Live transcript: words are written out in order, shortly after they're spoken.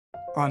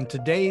On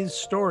today's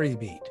Story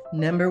Beat.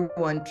 Number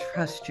one,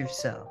 trust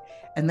yourself.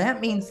 And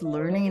that means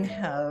learning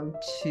how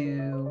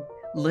to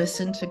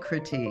listen to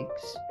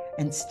critiques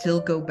and still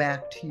go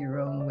back to your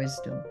own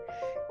wisdom.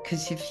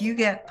 Because if you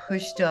get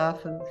pushed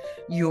off of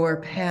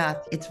your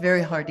path, it's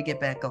very hard to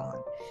get back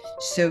on.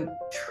 So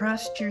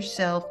trust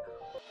yourself.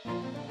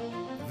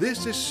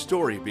 This is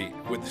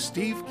StoryBeat with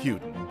Steve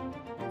Cuden,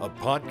 a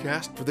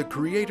podcast for the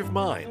creative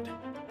mind.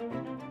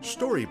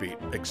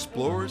 StoryBeat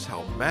explores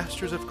how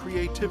masters of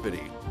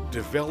creativity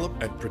develop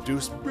and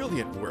produce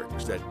brilliant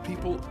works that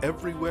people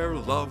everywhere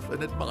love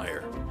and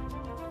admire.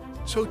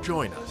 So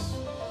join us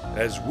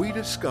as we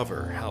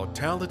discover how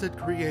talented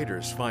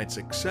creators find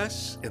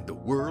success in the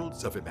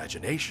worlds of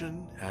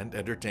imagination and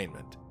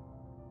entertainment.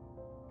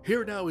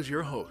 Here now is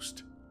your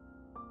host,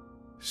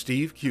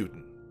 Steve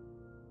Cuden.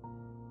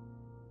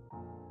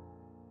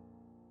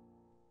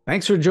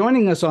 Thanks for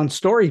joining us on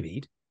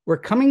StoryBeat. We're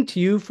coming to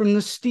you from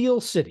the Steel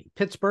City,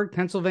 Pittsburgh,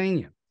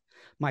 Pennsylvania.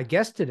 My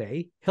guest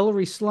today,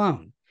 Hilary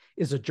Sloane,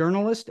 is a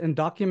journalist and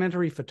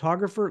documentary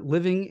photographer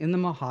living in the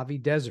Mojave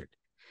Desert.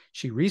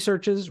 She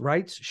researches,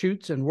 writes,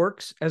 shoots, and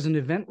works as an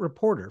event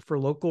reporter for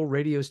local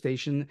radio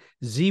station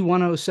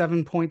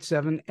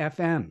Z107.7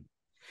 FM.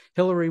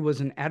 Hilary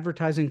was an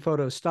advertising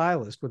photo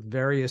stylist with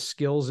various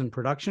skills in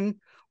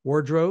production,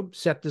 wardrobe,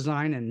 set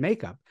design, and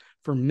makeup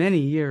for many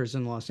years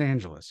in Los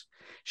Angeles.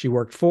 She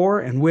worked for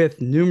and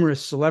with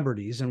numerous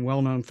celebrities and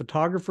well-known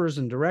photographers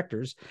and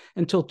directors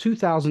until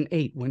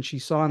 2008, when she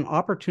saw an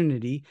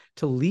opportunity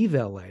to leave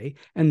LA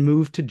and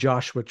move to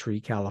Joshua Tree,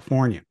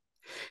 California.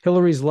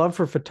 Hilary's love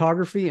for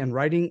photography and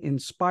writing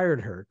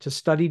inspired her to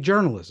study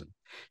journalism.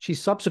 She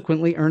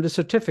subsequently earned a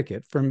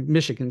certificate from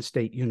Michigan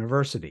State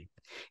University.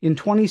 In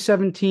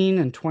 2017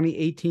 and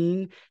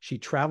 2018, she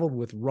traveled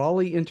with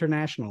Raleigh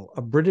International,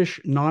 a British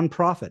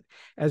nonprofit,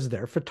 as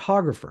their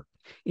photographer.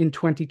 In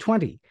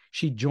 2020,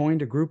 she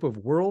joined a group of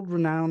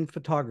world-renowned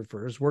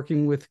photographers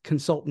working with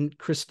consultant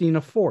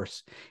Christina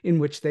Force, in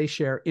which they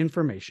share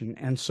information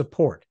and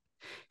support.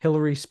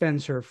 Hilary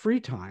spends her free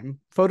time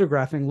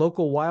photographing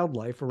local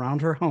wildlife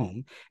around her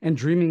home and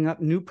dreaming up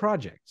new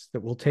projects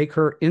that will take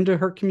her into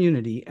her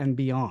community and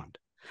beyond.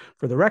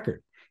 For the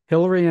record,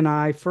 Hilary and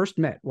I first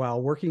met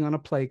while working on a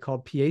play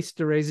called Pièce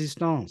de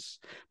Résistance,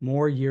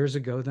 more years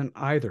ago than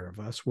either of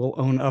us will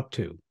own up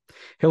to.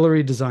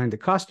 Hilary designed the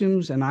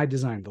costumes and I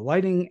designed the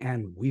lighting,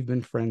 and we've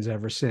been friends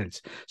ever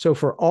since. So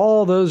for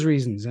all those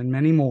reasons and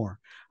many more,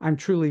 I'm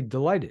truly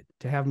delighted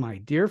to have my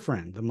dear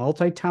friend, the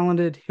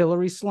multi-talented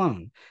Hilary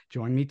Sloane,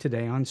 join me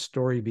today on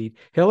StoryBeat.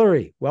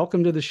 Hilary,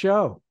 welcome to the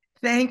show.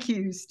 Thank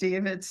you,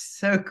 Steve. It's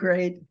so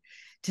great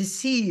to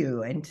see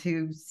you and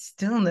to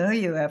still know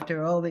you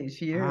after all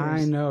these years.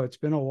 I know, it's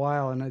been a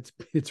while, and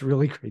it's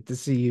really great to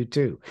see you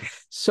too.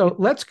 So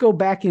let's go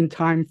back in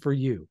time for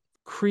you.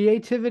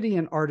 Creativity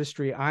and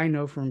artistry, I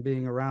know from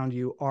being around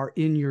you, are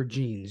in your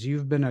genes.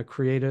 You've been a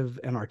creative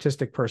and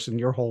artistic person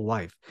your whole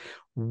life.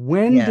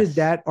 When did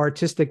that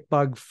artistic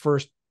bug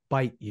first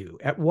bite you?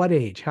 At what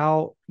age?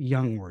 How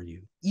young were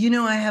you? You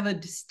know, I have a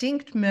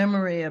distinct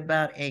memory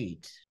about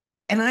 8.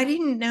 And I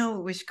didn't know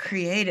it was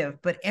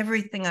creative, but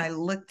everything I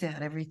looked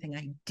at, everything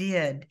I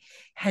did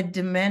had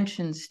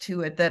dimensions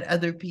to it that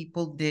other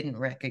people didn't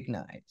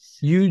recognize.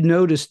 You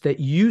noticed that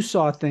you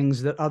saw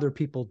things that other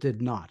people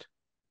did not.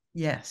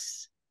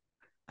 Yes.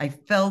 I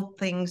felt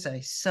things,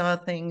 I saw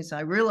things, I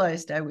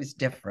realized I was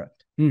different.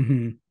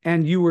 Mm-hmm.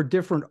 And you were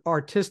different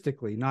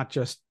artistically, not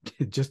just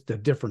a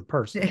different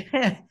person.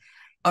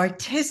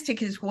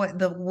 Artistic is what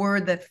the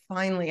word that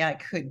finally I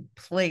could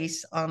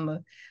place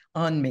on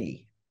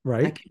me.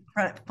 Right. I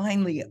could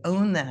finally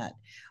own that.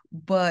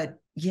 But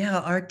yeah,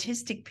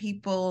 artistic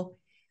people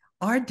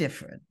are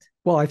different.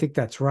 Well, I think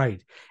that's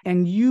right.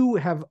 And you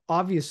have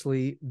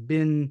obviously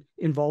been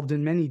involved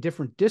in many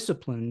different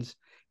disciplines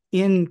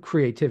in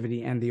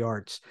creativity and the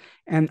arts.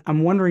 And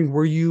I'm wondering,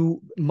 were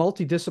you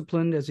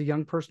multidisciplined as a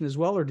young person as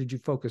well, or did you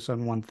focus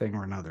on one thing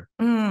or another?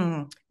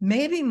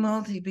 Maybe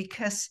multi,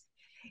 because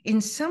in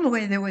some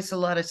way there was a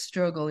lot of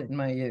struggle in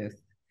my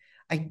youth.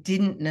 I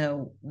didn't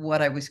know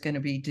what I was going to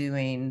be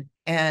doing.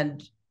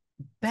 And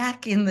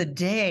back in the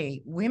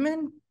day,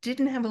 women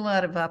didn't have a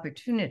lot of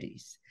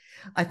opportunities.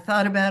 I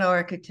thought about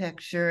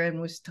architecture and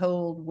was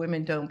told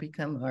women don't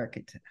become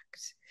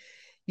architects.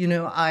 You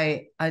know,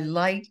 I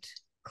liked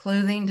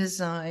clothing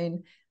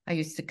design. I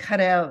used to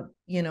cut out,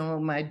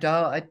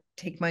 I'd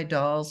take my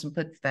dolls and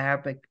put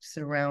fabrics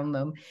around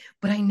them,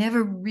 but I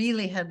never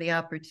really had the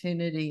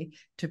opportunity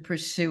to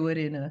pursue it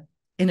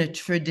in a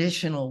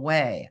traditional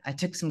way. I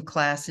took some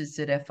classes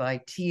at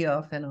FIT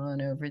off and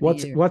on over the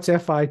years. What's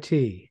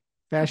FIT?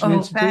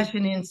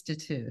 Fashion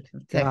Institute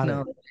of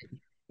Technology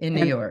in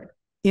New York.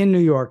 In New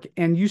York.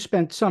 And you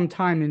spent some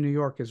time in New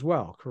York as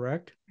well,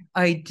 correct?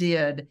 I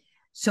did.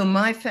 So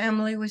my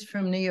family was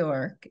from New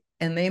York,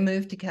 and they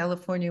moved to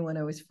California when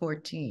I was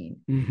 14.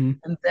 Mm-hmm.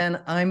 And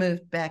then I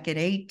moved back at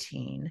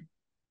 18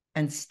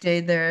 and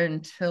stayed there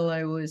until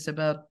I was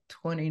about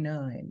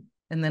 29.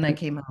 And then I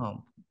came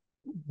home.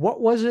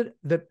 What was it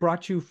that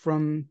brought you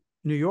from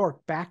New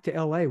York back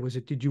to LA?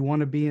 Did you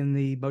want to be in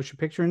the motion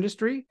picture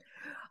industry?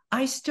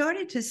 I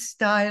started to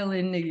style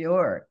in New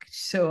York,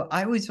 so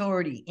I was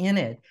already in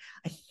it.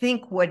 I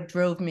think what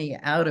drove me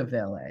out of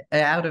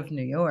out of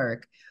New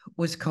York,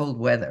 was cold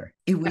weather.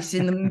 It was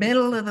in the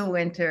middle of the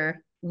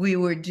winter. We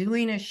were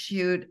doing a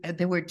shoot.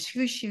 There were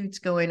 2 shoots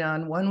going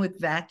on, one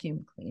with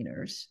vacuum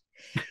cleaners.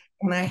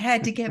 And I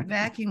had to get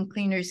vacuum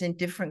cleaners in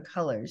different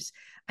colors.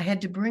 I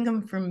had to bring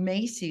them from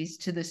Macy's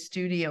to the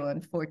studio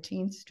on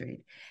 14th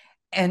Street.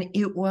 And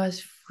it was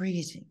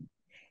freezing.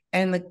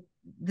 And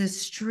the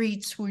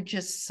streets were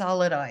just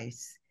solid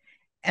ice.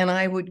 And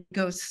I would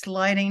go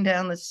sliding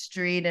down the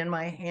street and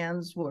my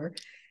hands were,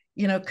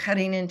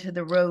 cutting into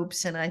the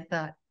ropes. And I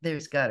thought,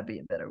 there's got to be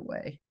a better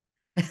way.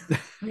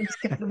 There's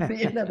got to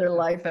be another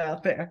life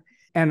out there.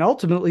 And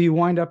ultimately you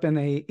wind up in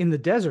the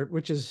desert,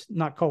 which is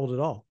not cold at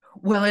all.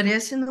 Well, it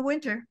is in the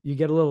winter. You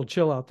get a little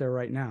chill out there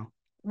right now.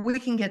 We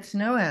can get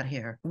snow out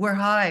here. We're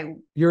high.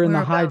 You're in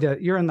the high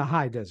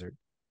desert.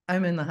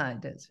 I'm in the high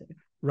desert.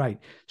 Right.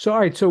 So, all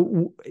right.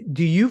 So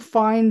do you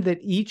find that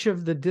each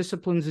of the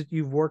disciplines that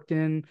you've worked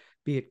in,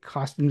 be it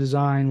costume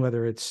design,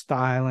 whether it's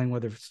styling,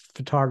 whether it's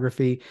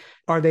photography,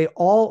 are they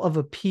all of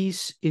a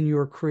piece in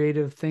your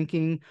creative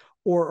thinking,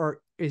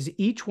 or is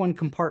each one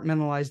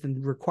compartmentalized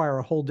and require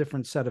a whole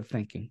different set of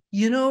thinking?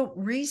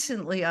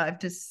 Recently I've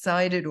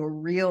decided or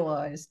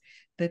realized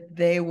that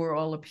they were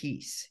all a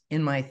piece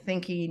in my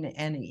thinking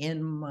and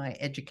in my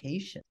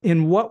education.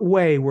 In what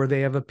way were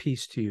they of a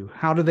piece to you?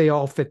 How do they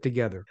all fit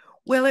together?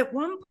 Well, at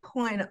one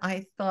point,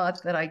 I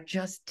thought that I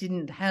just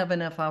didn't have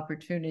enough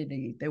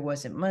opportunity. There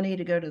wasn't money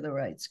to go to the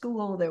right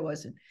school. There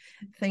wasn't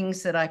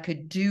things that I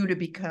could do to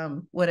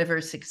become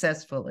whatever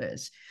successful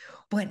is.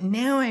 But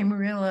now I'm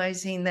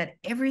realizing that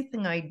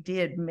everything I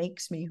did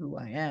makes me who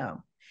I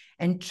am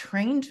and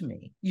trained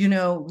me,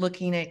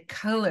 looking at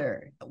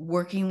color,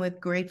 working with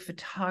great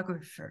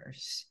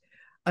photographers,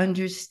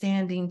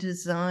 understanding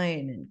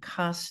design and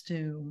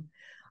costume.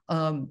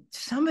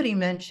 Somebody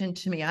mentioned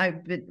to me,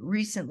 I've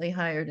recently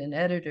hired an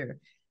editor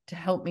to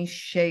help me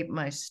shape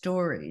my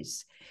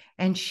stories.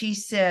 And she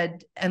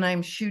said, and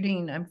I'm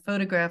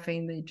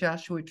photographing the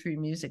Joshua Tree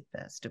Music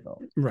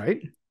Festival.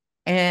 Right.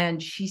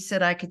 And she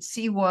said, I could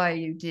see why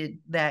you did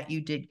that.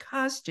 You did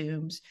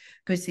costumes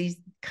because these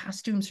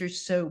costumes are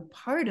so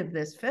part of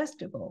this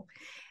festival.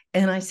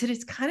 And I said,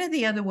 it's kind of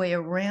the other way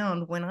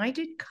around. When I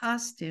did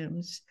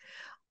costumes,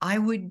 I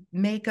would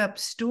make up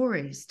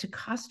stories to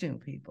costume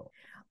people.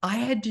 I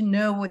had to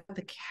know what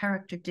the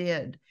character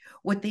did,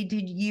 what they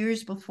did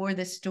years before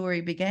this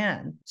story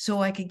began,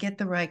 so I could get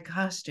the right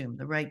costume,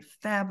 the right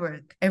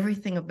fabric,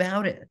 everything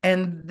about it.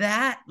 And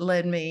that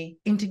led me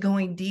into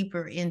going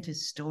deeper into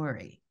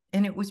story.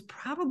 And it was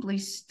probably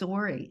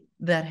story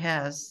that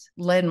has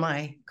led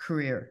my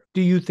career.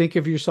 Do you think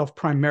of yourself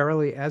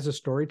primarily as a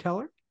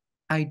storyteller?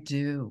 I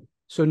do.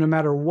 So no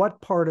matter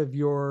what part of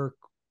your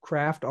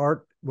craft,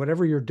 art,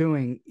 whatever you're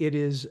doing, it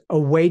is a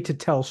way to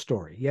tell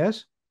story,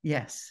 yes?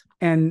 Yes.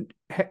 And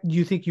do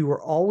you think you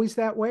were always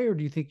that way, or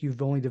do you think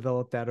you've only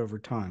developed that over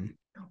time?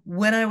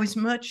 When I was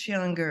much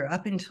younger,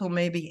 up until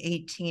maybe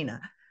 18,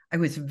 I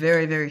was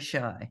very, very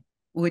shy,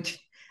 which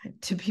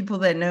to people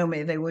that know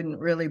me, they wouldn't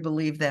really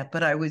believe that,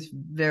 but I was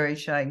very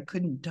shy and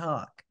couldn't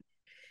talk.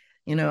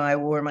 I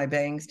wore my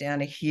bangs down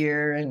to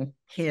here and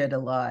hid a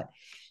lot.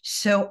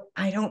 So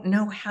I don't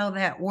know how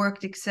that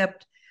worked,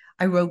 except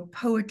I wrote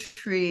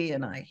poetry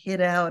and I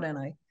hid out and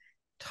I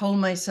told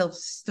myself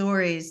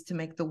stories to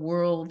make the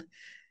world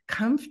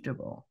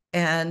comfortable.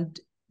 And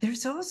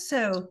there's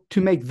also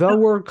to make the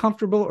world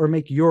comfortable, or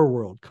make your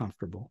world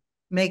comfortable?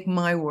 Make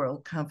my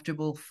world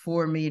comfortable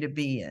for me to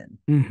be in.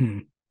 Mm-hmm.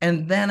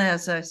 And then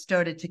as I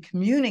started to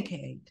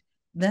communicate,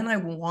 then I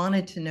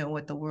wanted to know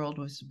what the world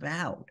was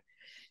about.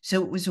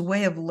 So it was a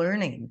way of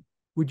learning.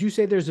 Would you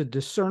say there's a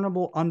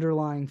discernible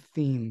underlying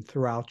theme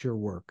throughout your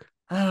work?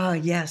 Oh,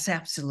 yes,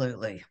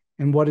 absolutely.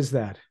 And what is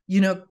that?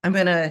 I'm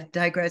going to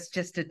digress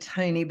just a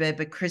tiny bit,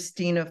 but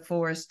Christina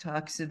Force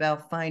talks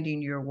about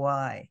finding your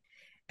why.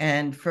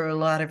 And for a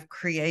lot of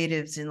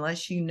creatives,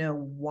 unless you know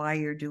why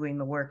you're doing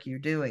the work you're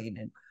doing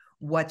and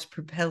what's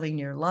propelling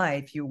your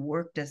life, your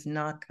work does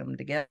not come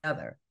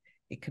together.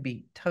 It could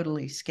be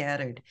totally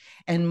scattered.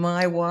 And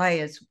my why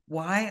is,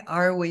 why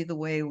are we the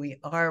way we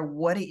are?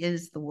 What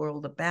is the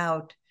world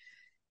about?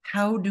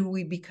 How do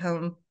we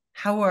become,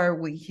 how are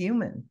we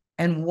human?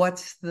 And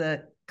what's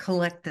the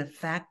collective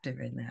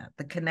factor in that,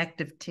 the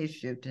connective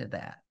tissue to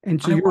that?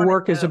 And so your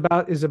work is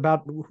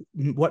about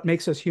what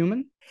makes us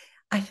human?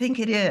 I think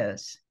it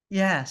is.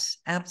 Yes,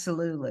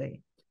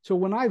 absolutely. So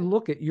when I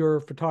look at your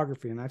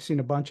photography, and I've seen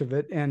a bunch of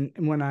it, and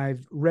when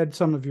I've read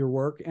some of your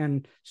work,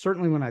 and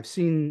certainly when I've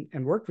seen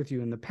and worked with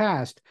you in the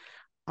past,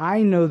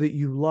 I know that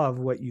you love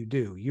what you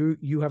do.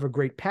 You have a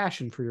great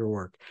passion for your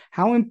work.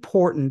 How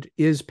important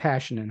is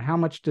passion, and how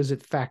much does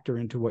it factor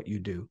into what you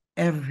do?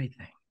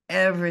 Everything.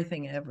 At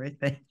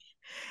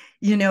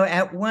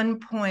one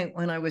point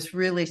when I was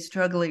really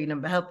struggling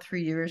about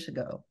 3 years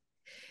ago,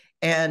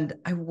 and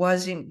I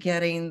wasn't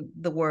getting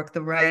the work,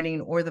 the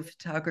writing, or the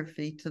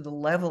photography to the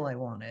level I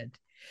wanted,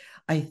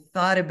 I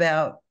thought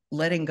about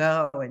letting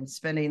go and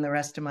spending the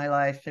rest of my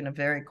life in a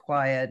very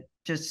quiet,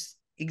 just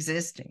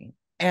existing.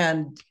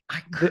 And I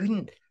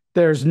couldn't.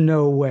 There's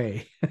no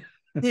way.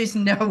 There's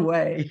no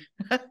way.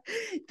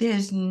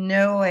 There's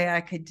no way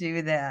I could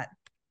do that.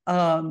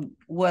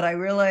 What I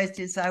realized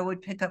is I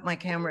would pick up my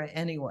camera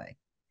anyway.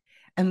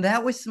 And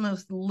that was the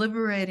most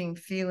liberating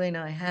feeling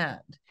I had,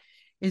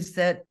 is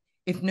that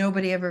if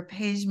nobody ever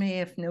pays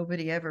me, if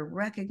nobody ever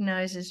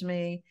recognizes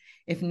me,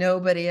 if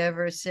nobody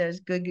ever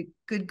says,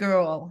 good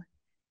girl,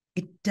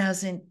 it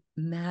doesn't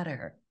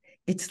matter.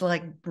 It's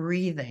like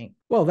breathing.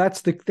 Well,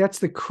 that's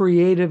the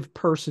creative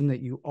person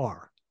that you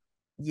are.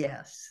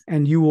 Yes.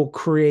 And you will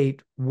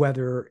create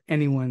whether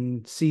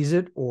anyone sees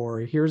it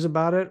or hears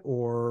about it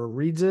or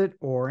reads it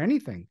or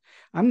anything.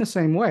 I'm the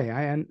same way.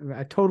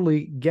 I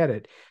totally get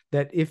it,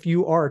 that if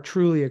you are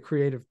truly a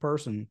creative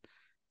person,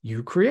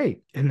 you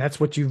create. And that's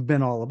what you've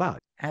been all about.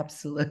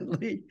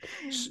 Absolutely.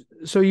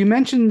 So you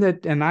mentioned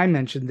that, and I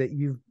mentioned that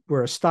you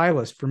were a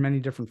stylist for many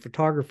different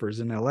photographers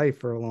in LA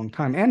for a long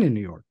time and in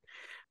New York.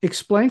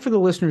 Explain for the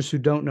listeners who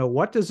don't know,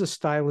 what does a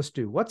stylist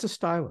do? What's a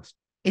stylist?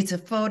 It's a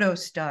photo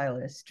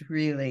stylist,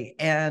 really.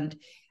 And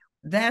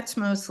that's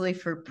mostly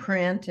for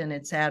print and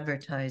it's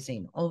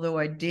advertising. Although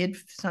I did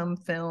some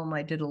film,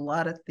 I did a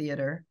lot of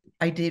theater.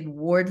 I did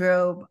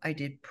wardrobe, I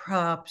did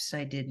props,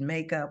 I did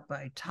makeup,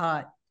 I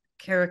taught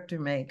character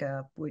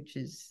makeup, which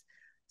is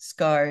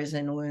scars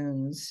and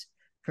wounds,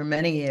 for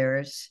many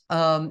years.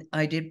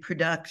 I did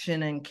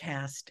production and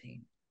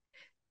casting.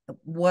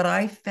 What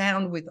I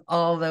found with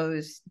all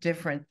those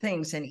different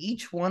things, and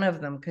each one of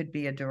them could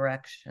be a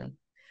direction,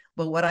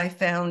 but what I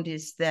found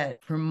is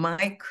that for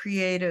my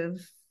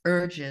creative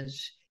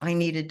urges, I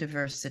needed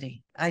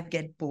diversity. I'd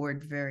get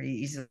bored very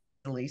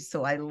easily.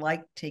 So I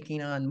liked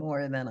taking on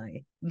more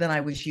than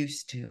I was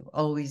used to,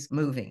 always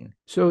moving.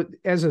 So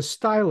as a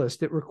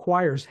stylist, it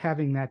requires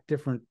having that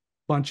different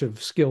bunch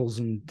of skills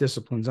and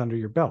disciplines under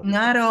your belt.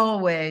 Not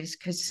always,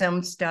 because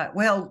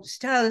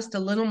stylist a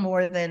little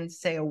more than,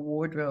 say, a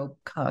wardrobe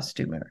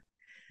costumer.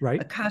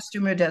 Right. A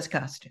costumer does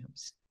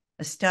costumes.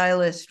 A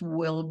stylist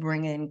will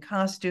bring in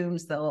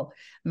costumes. They'll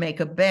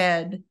make a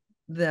bed.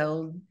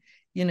 They'll,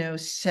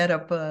 set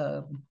up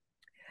a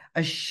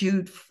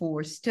shoot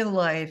for still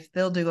life.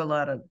 They'll do a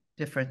lot of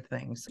different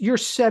things. You're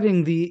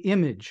setting the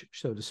image,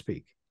 so to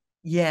speak.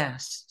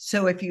 Yes.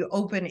 So if you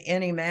open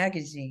any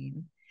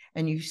magazine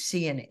and you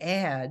see an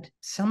ad,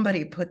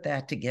 somebody put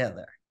that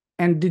together.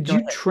 And did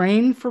you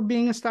train for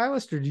being a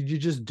stylist, or did you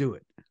just do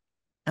it?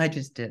 I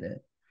just did it.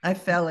 I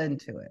fell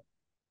into it.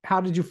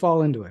 How did you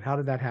fall into it? How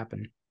did that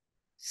happen?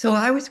 So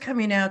I was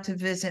coming out to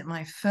visit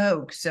my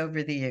folks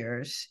over the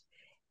years,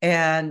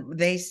 and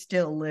they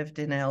still lived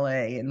in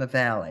LA in the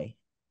Valley.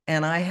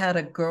 And I had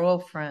a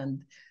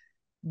girlfriend,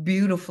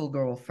 beautiful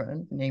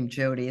girlfriend named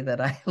Jody,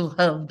 that I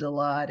loved a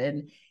lot.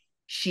 And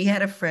she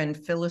had a friend,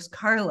 Phyllis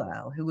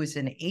Carlisle, who was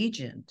an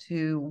agent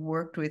who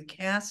worked with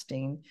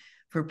casting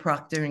for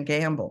Procter &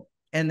 Gamble,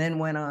 and then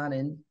went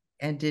on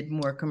and did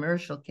more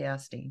commercial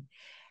casting.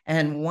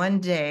 And one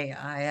day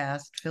I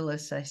asked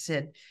Phyllis, I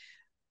said,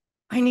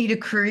 I need a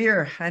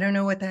career. I don't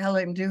know what the hell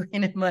I'm doing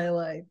in my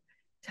life.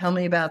 Tell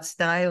me about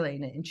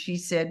styling. And she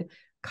said,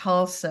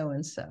 call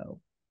so-and-so.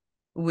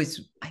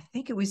 I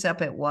think it was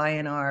up at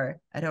Y&R.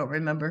 I don't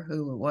remember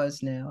who it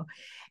was now.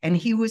 And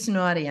he was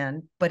not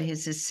in, but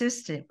his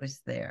assistant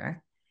was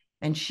there.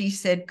 And she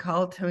said,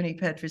 call Tony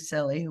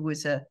Petroselli, who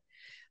was a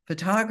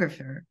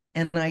photographer.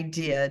 And I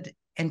did.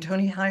 And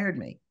Tony hired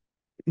me.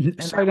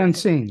 Sight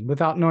unseen,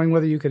 without knowing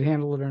whether you could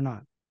handle it or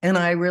not. And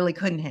I really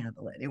couldn't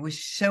handle it. It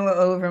was so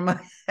over my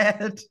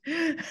head.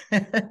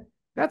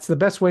 That's the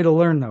best way to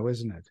learn, though,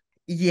 isn't it?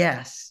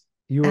 Yes.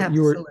 You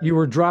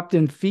were dropped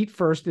in feet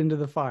first into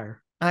the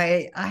fire.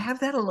 I have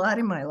that a lot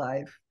in my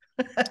life.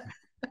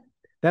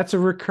 That's a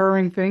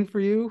recurring thing for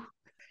you?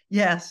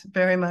 Yes,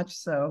 very much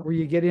so. Where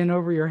you get in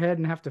over your head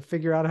and have to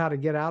figure out how to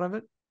get out of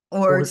it?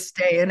 Or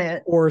stay in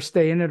it. Or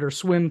stay in it, or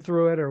swim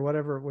through it, or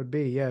whatever it would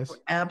be, yes.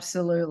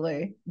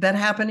 Absolutely. That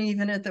happened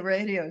even at the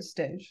radio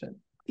station.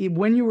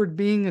 When you were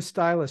being a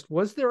stylist,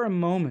 was there a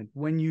moment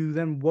when you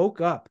then woke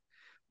up,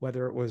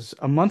 whether it was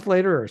a month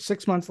later or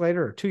 6 months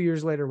later or 2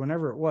 years later,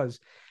 whenever it was,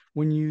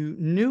 when you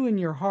knew in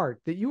your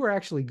heart that you were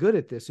actually good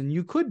at this and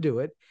you could do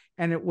it,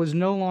 and it was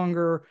no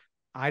longer,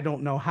 I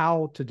don't know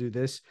how to do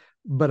this,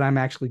 but I'm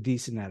actually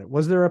decent at it?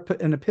 Was there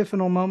an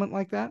epiphanal moment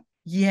like that?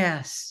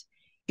 Yes.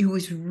 It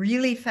was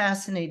really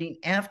fascinating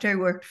after I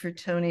worked for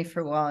Tony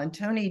for a while, and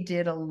Tony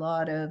did a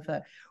lot of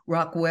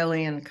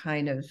Rockwellian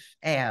kind of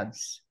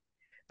ads.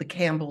 The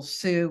Campbell's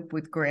soup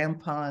with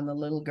Grandpa and the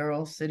little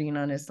girl sitting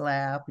on his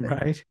lap.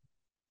 Right.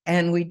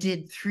 And we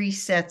did 3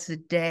 sets a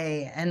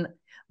day. And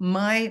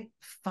my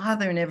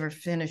father never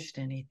finished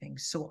anything.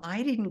 So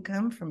I didn't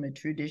come from a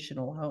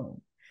traditional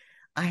home.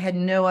 I had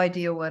no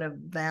idea what a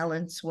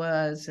valance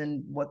was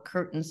and what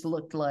curtains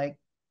looked like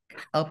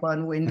up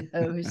on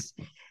windows.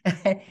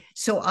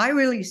 So I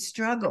really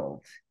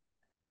struggled.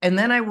 And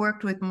then I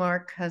worked with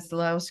Mark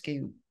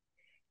Kozlowski,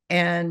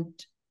 and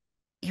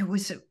it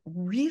was a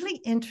really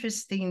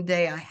interesting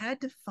day. I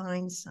had to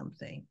find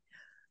something.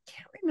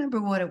 Can't remember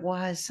what it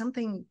was.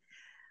 Something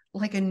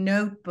like a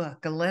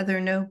notebook, a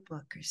leather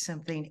notebook or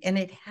something, and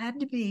it had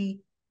to be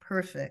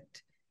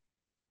perfect.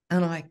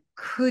 And I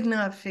could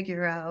not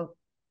figure out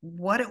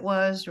what it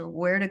was or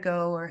where to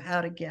go or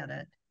how to get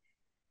it.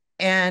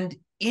 And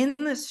in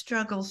the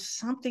struggle,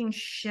 something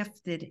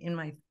shifted in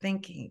my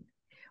thinking.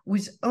 It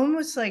was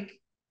almost like,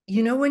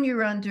 when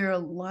you're under a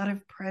lot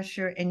of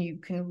pressure and you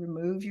can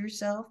remove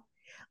yourself.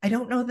 I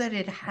don't know that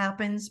it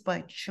happens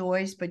by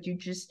choice, but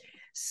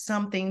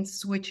something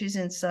switches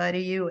inside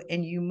of you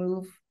and you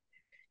move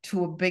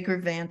to a bigger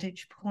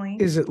vantage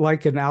point. Is it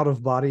like an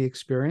out-of-body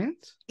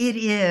experience? It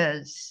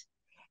is.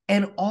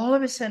 And all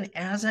of a sudden,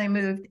 as I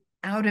moved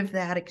out of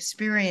that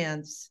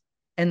experience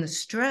and the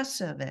stress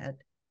of it,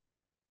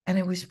 and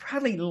it was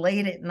probably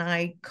late at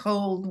night,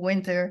 cold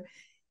winter,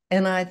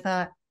 and I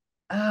thought,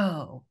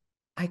 oh,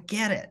 I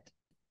get it.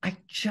 I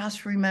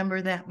just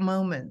remember that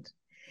moment.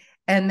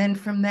 And then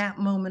from that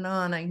moment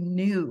on, I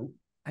knew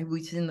I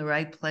was in the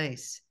right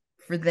place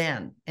for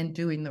then and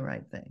doing the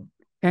right thing.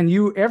 And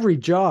every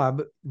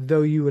job,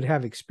 though you would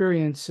have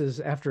experiences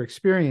after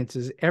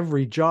experiences,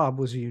 every job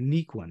was a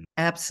unique one.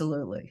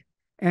 Absolutely.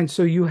 And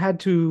so you had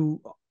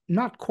to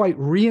not quite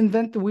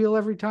reinvent the wheel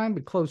every time,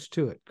 but close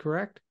to it,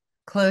 correct?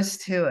 Close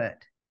to it.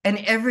 And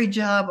every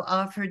job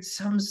offered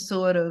some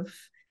sort of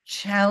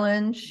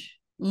challenge.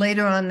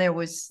 Later on, there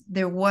was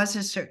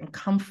a certain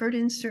comfort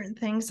in certain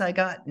things. I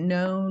got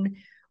known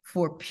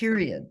for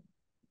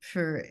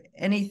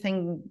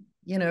anything,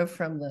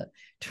 from the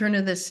turn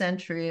of the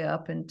century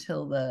up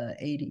until the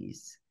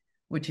 80s,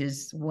 which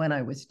is when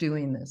I was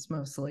doing this,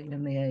 mostly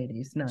in the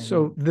 80s, 90s.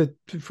 So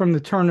from the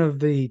turn of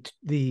the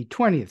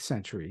 20th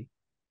century.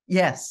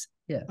 Yes.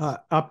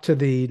 Up to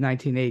the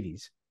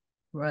 1980s.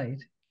 Right.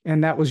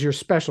 And that was your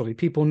specialty.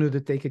 People knew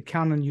that they could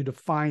count on you to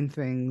find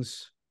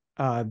things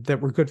that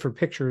were good for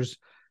pictures,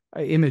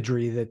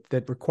 imagery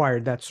that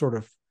required that sort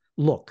of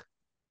look.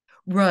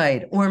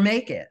 Right. Or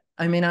make it.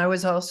 I mean, I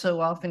was also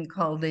often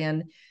called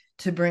in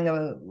to bring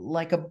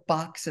a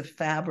box of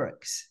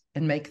fabrics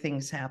and make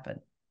things happen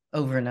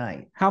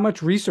overnight. How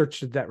much research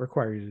did that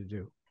require you to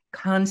do?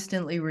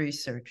 Constantly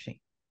researching.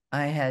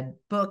 I had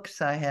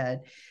books, I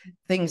had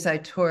things I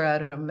tore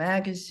out of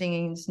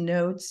magazines,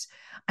 notes.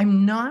 I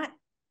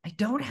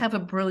don't have a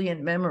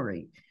brilliant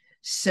memory.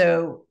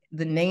 So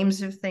the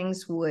names of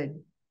things would,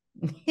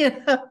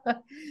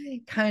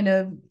 kind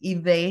of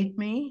evade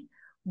me.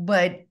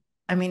 But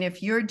I mean,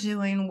 if you're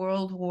doing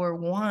World War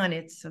I,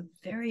 it's a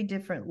very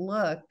different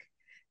look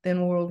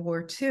than World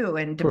War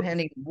II, and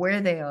depending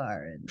where they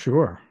are.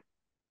 Sure.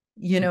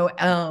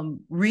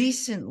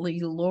 Recently,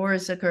 Laura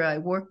Zucker, I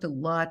worked a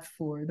lot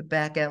for the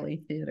Back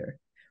Alley Theater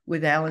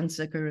with Alan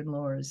Zucker and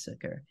Laura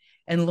Zucker.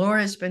 And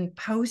Laura's been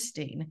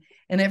posting,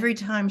 and every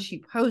time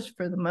she posts,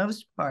 for the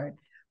most part,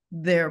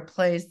 they're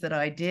plays that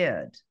I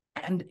did.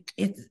 And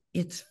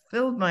it's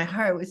filled my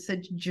heart with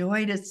such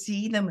joy to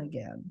see them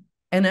again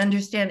and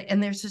understand.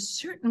 And there's a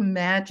certain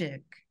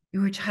magic.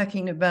 You were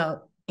talking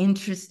about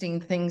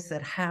interesting things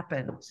that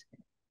happened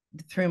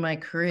through my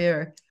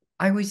career.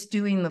 I was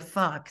doing The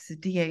Fox, the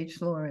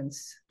D.H.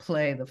 Lawrence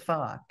play, The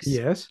Fox.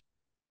 Yes.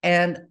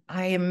 And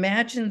I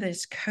imagined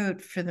this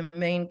coat for the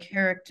main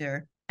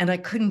character, and I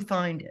couldn't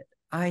find it.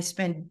 I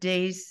spent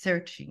days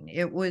searching.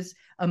 It was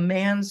a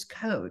man's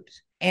coat.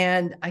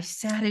 And I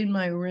sat in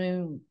my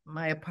room,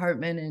 my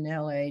apartment in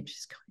LA,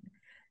 just going,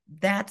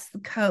 that's the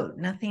coat.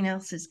 Nothing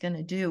else is going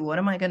to do. What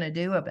am I going to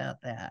do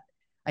about that?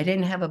 I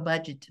didn't have a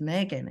budget to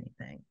make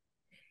anything.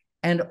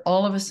 And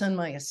all of a sudden,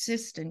 my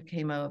assistant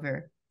came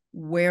over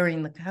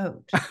wearing the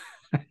coat.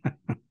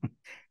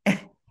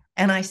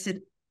 And I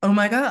said, oh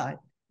my God,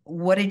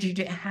 what did you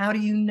do? How do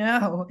you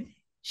know?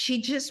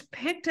 She just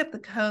picked up the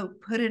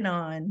coat, put it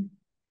on,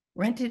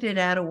 rented it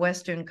out of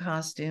Western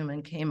Costume,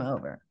 and came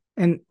over.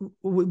 And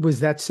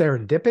was that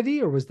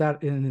serendipity, or was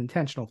that an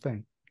intentional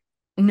thing?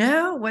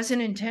 No, it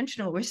wasn't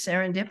intentional. It was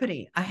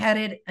serendipity. I had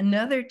it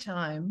another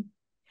time.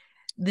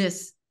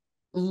 This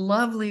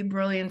lovely,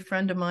 brilliant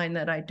friend of mine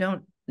that I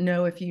don't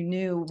know if you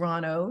knew,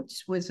 Ron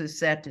Oates, was a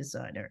set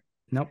designer.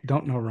 Nope,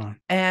 don't know Ron.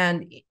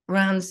 And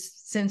Ron's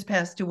since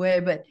passed away,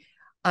 but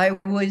I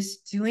was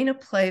doing a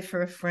play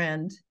for a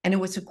friend, and it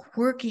was a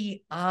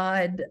quirky,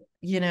 odd,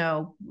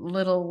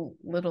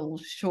 little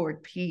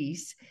short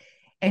piece.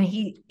 And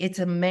it's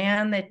a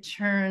man that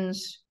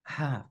turns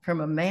from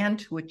a man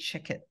to a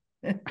chicken.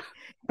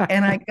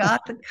 And I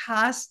got the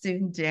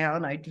costume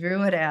down. I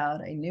drew it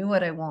out. I knew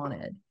what I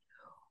wanted.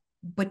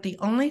 But the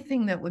only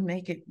thing that would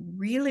make it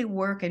really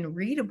work and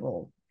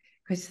readable,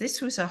 because this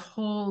was a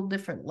whole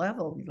different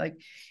level, like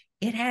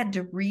it had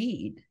to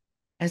read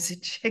as a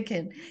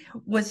chicken,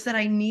 was that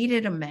I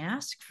needed a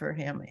mask for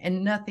him,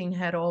 and nothing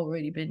had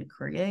already been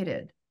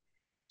created.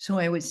 So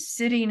I was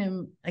sitting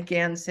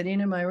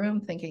in my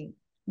room thinking,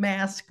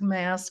 mask,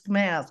 mask,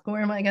 mask.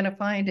 Where am I going to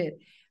find it?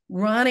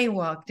 Ronnie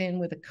walked in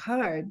with a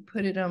card,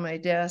 put it on my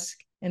desk,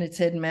 and it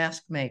said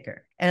mask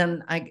maker.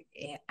 And I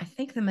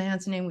think the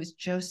man's name was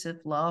Joseph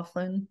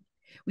Laughlin.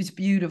 It was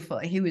beautiful.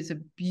 He was a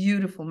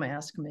beautiful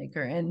mask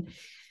maker. And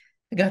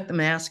I got the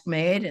mask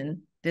made and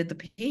did the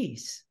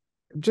piece.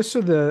 just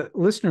so the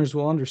listeners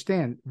will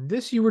understand,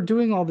 you were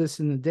doing all this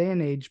in the day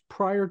and age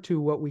prior to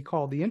what we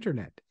call the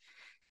internet.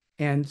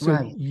 And so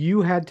Right.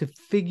 you had to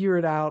figure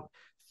it out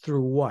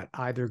through what?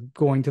 Either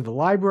going to the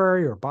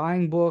library or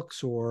buying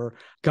books or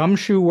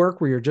gumshoe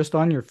work where you're just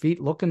on your feet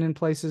looking in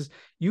places.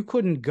 You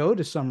couldn't go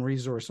to some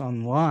resource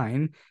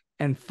online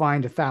and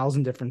find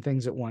 1,000 different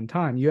things at one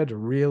time. You had to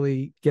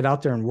really get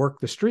out there and work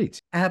the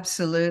streets.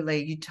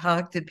 Absolutely. You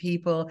talk to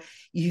people,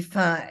 you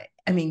find,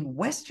 I mean,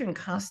 Western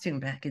costume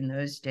back in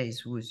those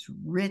days was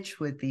rich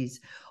with these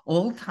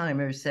old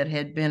timers that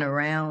had been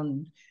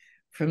around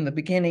from the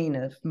beginning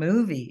of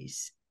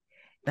movies,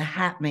 the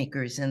hat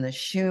makers and the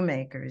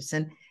shoemakers,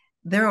 and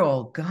they're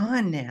all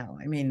gone now.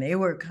 I mean, they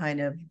were kind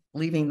of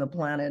leaving the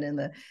planet in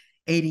the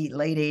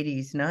late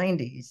 80s,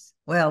 90s.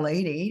 Well,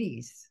 late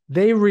 80s.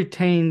 They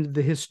retained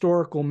the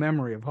historical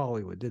memory of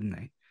Hollywood, didn't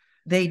they?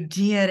 They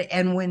did.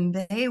 And when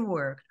they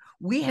worked,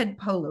 we had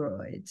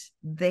Polaroids.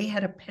 They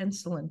had a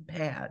pencil and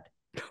pad.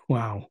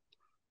 Wow.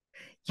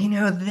 You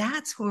know,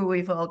 that's where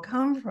we've all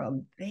come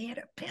from. They had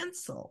a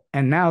pencil.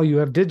 And now you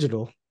have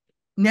digital.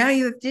 Now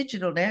you have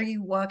digital. Now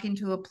you walk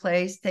into a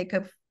place, take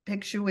a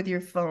picture with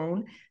your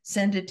phone,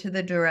 send it to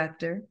the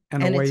director,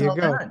 and away it's you all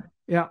go. done.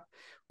 Yeah.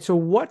 So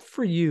what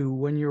for you,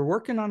 when you're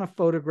working on a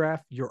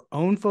photograph, your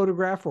own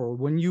photograph, or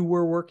when you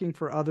were working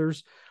for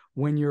others,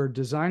 when you're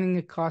designing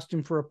a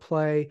costume for a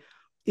play,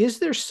 is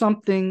there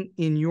something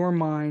in your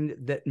mind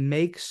that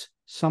makes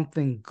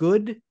something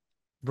good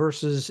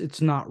versus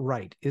it's not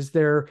right? Is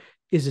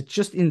it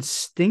just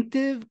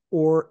instinctive,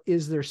 or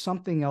is there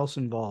something else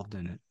involved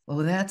in it? Well,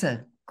 that's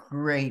a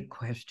great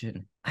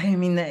question. I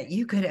mean, that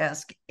you could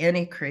ask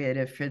any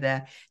creative for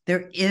that.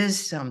 There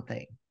is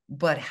something,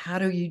 but how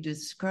do you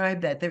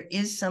describe that? There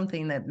is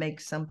something that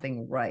makes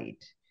something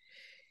right.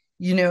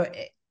 You know,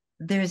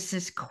 there's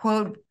this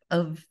quote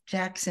of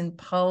Jackson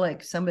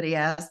Pollock. Somebody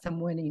asked him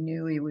when he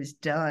knew he was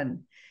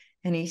done.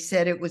 And he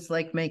said it was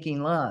like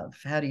making love.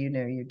 How do you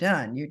know you're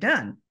done? You're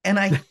done. And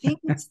I think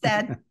it's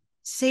that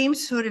same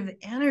sort of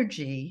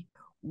energy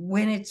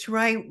when it's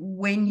right,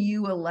 when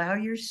you allow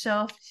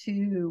yourself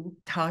to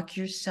talk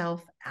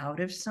yourself out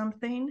of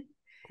something.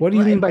 What do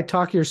you mean by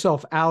talk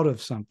yourself out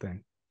of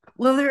something?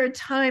 Well, there are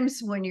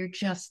times when you're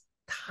just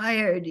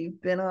tired.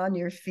 You've been on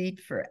your feet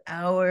for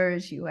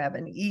hours. You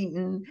haven't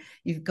eaten.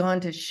 You've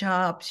gone to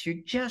shops.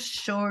 You're just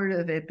short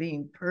of it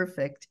being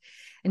perfect.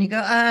 And you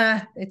go,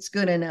 it's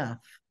good enough.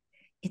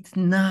 It's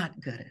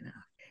not good enough.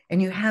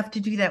 And you have to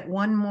do that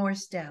one more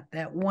step,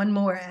 that one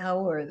more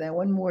hour, that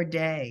one more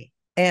day.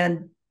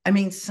 And I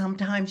mean,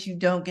 sometimes you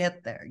don't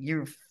get there.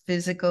 Your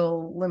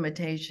physical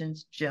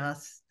limitations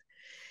just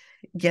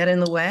get in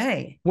the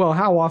way. Well,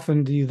 how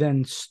often do you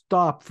then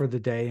stop for the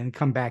day and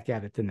come back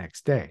at it the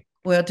next day?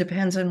 Well, it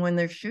depends on when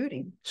they're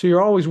shooting. So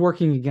you're always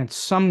working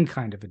against some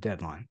kind of a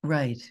deadline.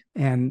 Right.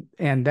 And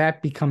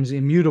that becomes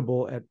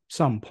immutable at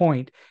some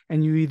point,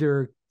 and you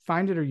either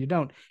find it or you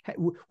don't.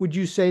 Would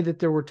you say that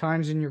there were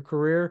times in your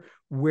career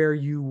where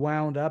you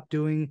wound up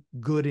doing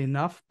good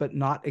enough, but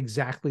not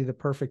exactly the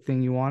perfect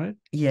thing you wanted?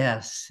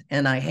 Yes.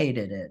 And I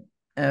hated it.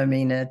 I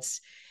mean,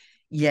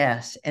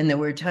 yes. And there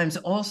were times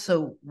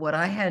also, what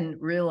I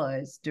hadn't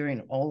realized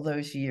during all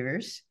those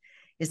years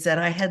is that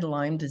I had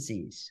Lyme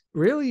disease.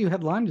 Really? You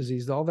had Lyme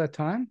disease all that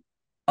time?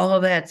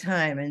 All that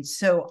time. And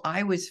so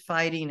I was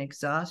fighting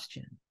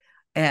exhaustion.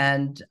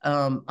 And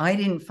I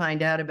didn't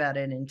find out about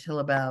it until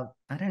about,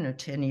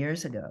 10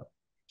 years ago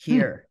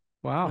here.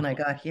 Wow. When I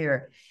got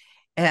here.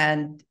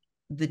 And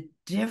the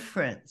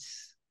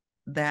difference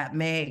that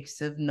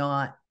makes of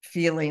not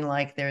feeling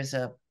like there's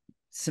a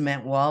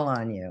cement wall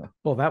on you.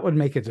 Well, that would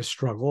make it a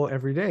struggle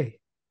every day.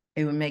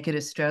 It would make it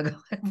a struggle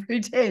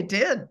every day. It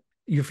did.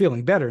 You're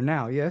feeling better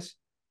now, yes?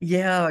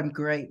 Yeah, I'm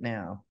great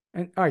now.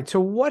 And all right. So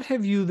what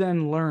have you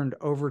then learned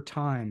over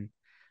time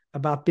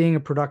about being a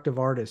productive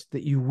artist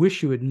that you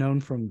wish you had known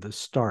from the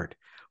start?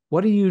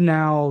 What do you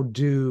now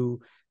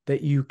do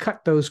that you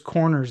cut those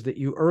corners that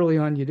you early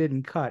on you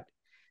didn't cut,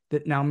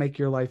 that now make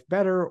your life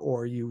better,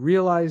 or you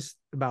realize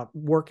about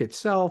work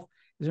itself?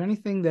 Is there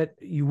anything that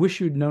you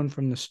wish you'd known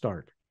from the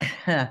start?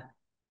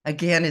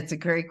 Again, it's a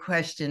great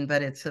question,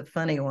 but it's a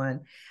funny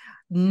one.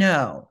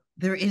 No,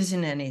 there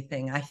isn't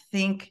anything. I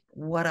think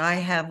what I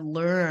have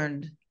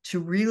learned to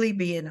really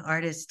be an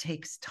artist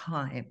takes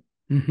time.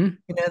 Mm-hmm.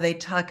 You know, they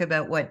talk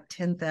about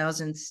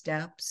 10,000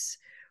 steps.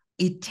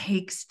 It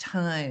takes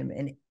time,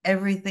 and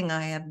everything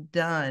I have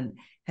done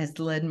has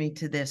led me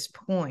to this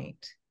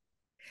point.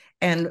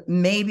 And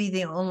maybe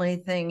the only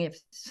thing, if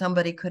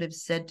somebody could have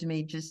said to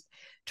me, just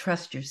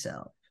trust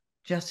yourself,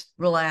 just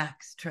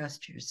relax,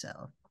 trust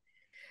yourself.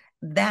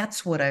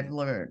 That's what I've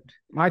learned.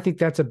 I think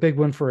that's a big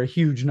one for a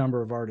huge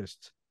number of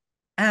artists.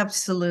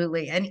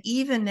 Absolutely. And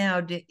even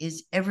now,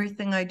 is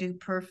everything I do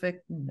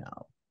perfect?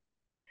 No,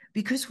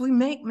 because we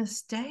make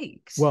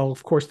mistakes. Well,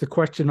 of course, the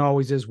question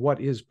always is,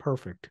 what is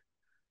perfect?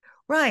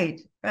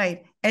 Right. And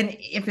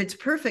if it's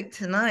perfect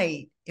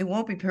tonight, it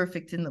won't be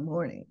perfect in the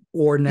morning.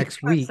 Or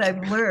next week.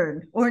 I've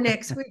learned. Or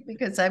next week,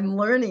 because I'm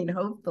learning,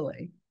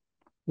 hopefully.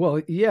 Well,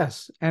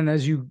 yes. And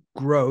as you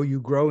grow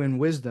in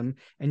wisdom,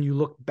 and you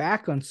look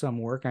back on some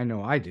work. I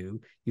know I do.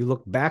 You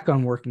look back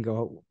on work and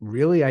go,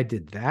 really, I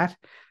did that?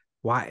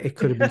 Why? It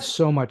could have been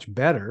so much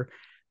better.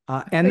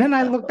 And then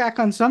I look back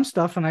on some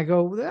stuff and I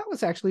go, well, that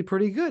was actually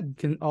pretty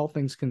good, all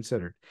things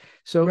considered.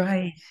 So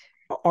Right.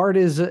 art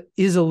is a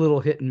little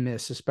hit and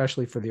miss,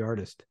 especially for the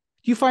artist.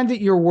 Do you find that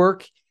your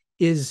work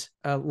is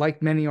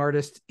like many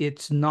artists,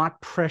 it's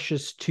not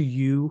precious to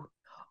you?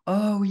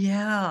 Oh,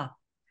 yeah.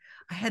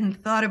 I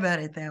hadn't thought about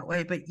it that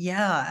way, but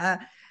yeah,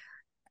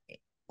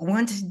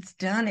 once it's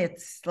done,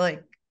 it's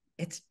like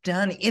it's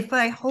done. If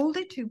I hold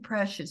it too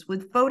precious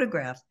with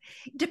photographs,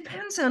 it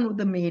depends on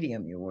the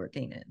medium you're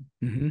working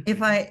in.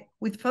 Mm-hmm.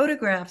 With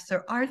photographs,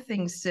 there are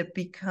things that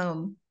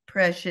become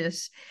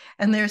precious,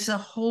 and there's a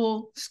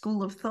whole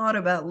school of thought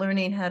about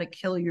learning how to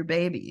kill your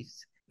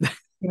babies. You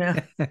know,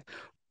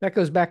 That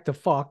goes back to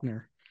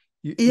Faulkner.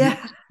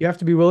 yeah, You have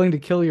to be willing to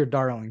kill your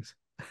darlings.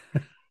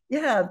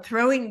 yeah,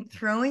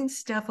 throwing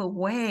stuff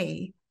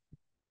away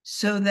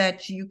so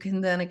that you can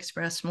then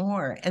express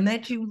more and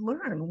that you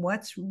learn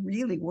what's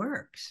really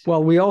works.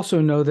 Well, we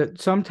also know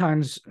that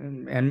sometimes,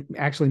 and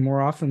actually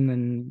more often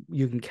than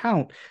you can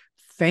count,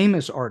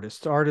 famous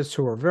artists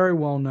who are very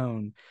well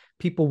known,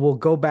 people will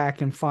go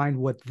back and find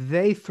what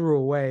they threw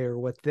away or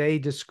what they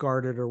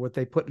discarded or what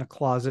they put in a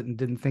closet and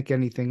didn't think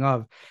anything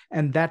of.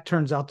 And that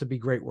turns out to be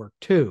great work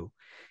too.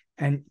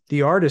 And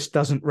the artist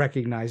doesn't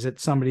recognize it.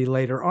 Somebody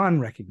later on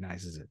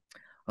recognizes it.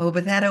 Oh,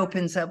 but that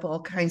opens up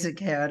all kinds of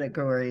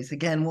categories.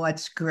 Again,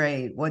 what's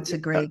great? What's a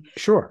great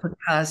Sure.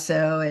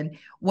 Picasso? And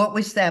what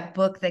was that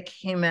book that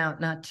came out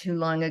not too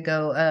long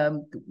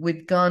ago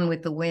with Gone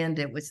with the Wind?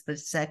 It was the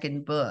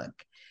second book.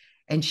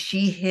 And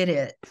she hid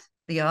it.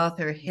 The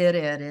author hid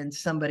it and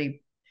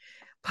somebody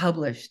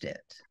published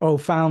it. Oh,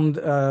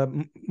 found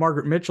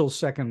Margaret Mitchell's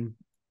second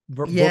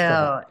book of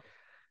it.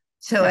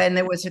 So, and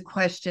there was a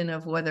question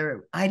of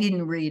whether, I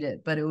didn't read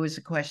it, but it was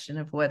a question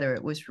of whether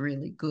it was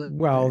really good.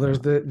 Well, there's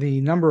the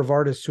number of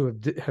artists who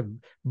have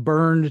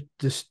burned,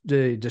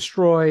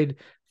 destroyed,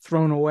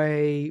 thrown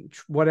away,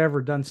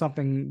 whatever, done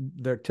something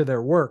to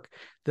their work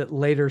that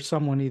later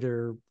someone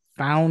either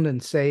found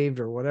and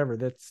saved or whatever.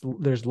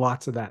 There's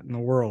lots of that in the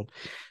world.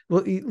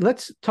 Well,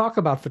 let's talk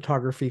about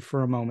photography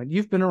for a moment.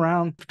 You've been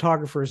around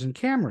photographers and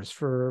cameras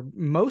for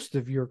most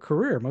of your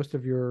career, most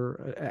of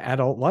your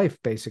adult life,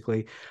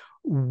 basically.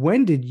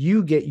 When did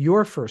you get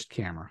your first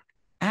camera?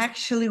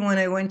 Actually, when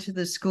I went to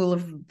the School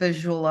of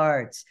Visual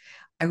Arts,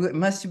 it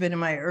must have been in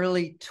my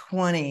early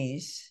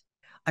 20s.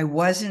 I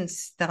wasn't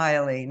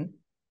styling.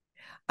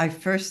 I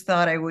first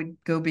thought I would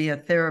go be a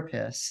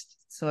therapist.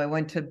 So I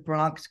went to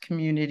Bronx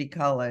Community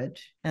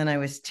College and I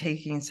was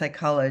taking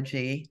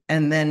psychology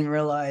and then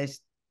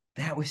realized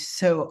that was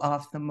so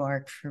off the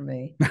mark for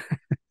me.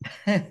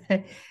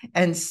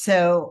 And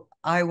so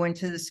I went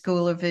to the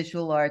School of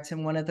Visual Arts,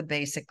 and one of the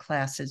basic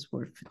classes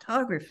were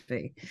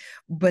photography.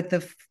 But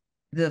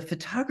the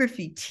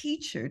photography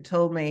teacher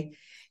told me,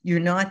 you're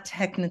not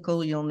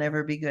technical, you'll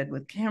never be good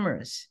with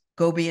cameras.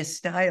 Go be a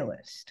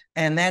stylist.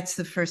 And that's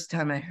the first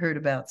time I heard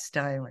about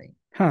styling.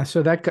 Huh,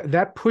 so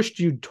that pushed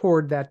you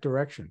toward that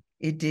direction.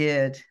 It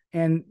did.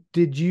 And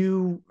did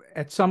you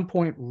at some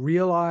point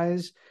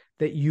realize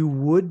that you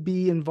would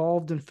be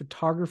involved in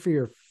photography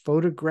or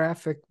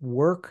photographic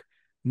work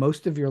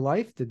most of your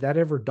life? Did that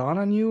ever dawn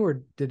on you,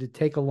 or did it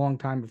take a long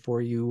time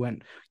before you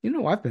went,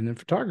 I've been in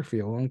photography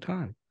a long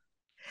time?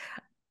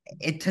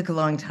 It took a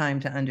long time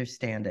to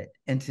understand it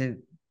and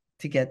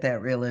to get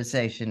that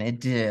realization.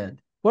 It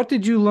did. What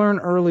did you learn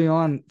early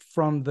on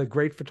from the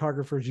great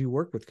photographers you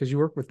work with? Because you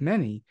work with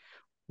many.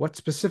 What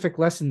specific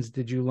lessons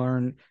did you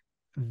learn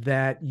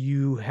that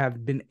you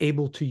have been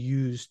able to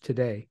use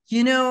today?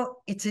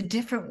 It's a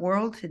different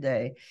world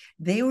today.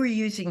 They were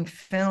using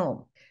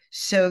film.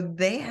 So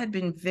they had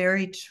been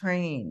very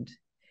trained.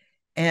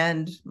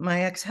 And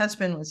my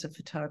ex-husband was a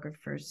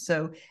photographer.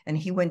 And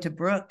he went to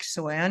Brooks.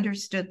 So I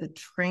understood the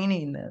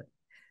training that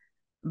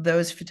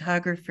those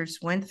photographers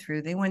went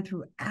through. They went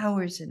through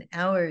hours and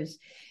hours.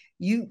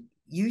 You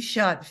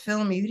shot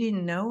film, you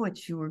didn't know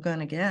what you were going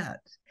to get.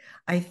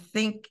 I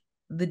think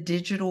the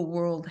digital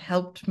world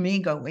helped me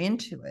go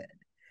into it.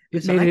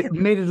 It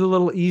made it a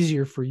little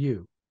easier for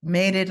you.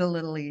 Made it a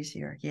little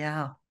easier,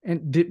 yeah.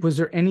 And was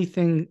there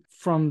anything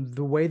from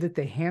the way that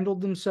they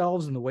handled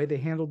themselves and the way they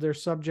handled their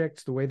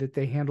subjects, the way that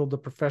they handled the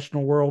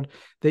professional world,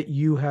 that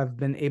you have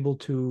been able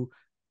to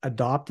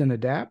adopt and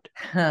adapt?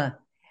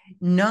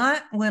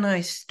 Not when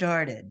I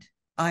started.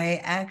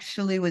 I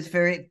actually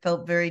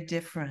felt very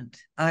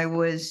different. I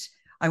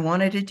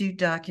wanted to do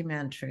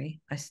documentary.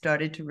 I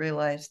started to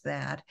realize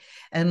that.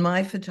 And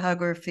my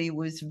photography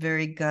was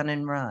very gun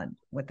and run,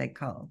 what they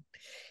call.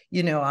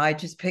 I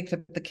just picked up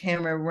the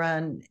camera,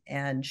 run,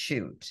 and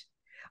shoot.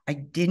 I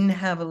didn't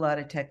have a lot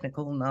of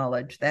technical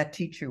knowledge. That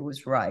teacher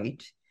was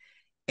right.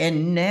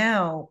 And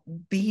now,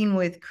 being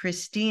with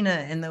Christina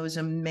and those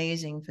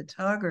amazing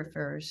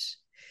photographers,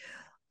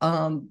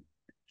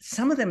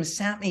 some of them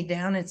sat me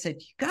down and said,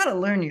 you got to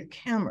learn your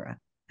camera.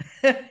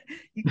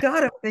 You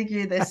got to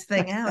figure this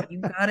thing out. You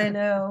got to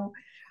know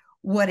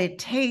what it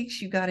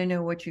takes. You got to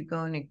know what you're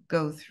going to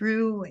go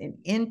through and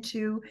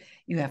into.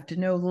 You have to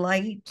know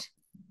light.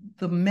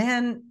 The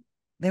men,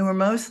 they were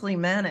mostly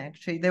men,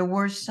 actually. There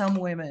were some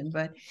women,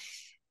 but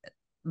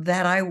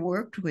that I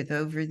worked with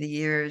over the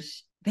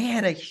years, they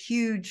had a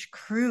huge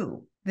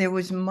crew. There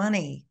was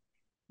money.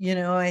 You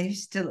know, I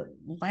used to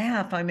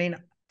laugh. I mean,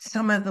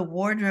 some of the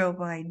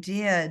wardrobe I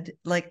did,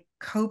 like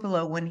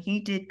Coppola, when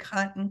he did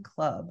Cotton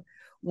Club,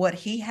 what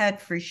he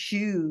had for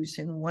shoes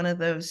in one of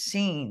those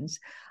scenes,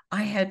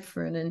 I had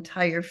for an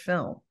entire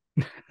film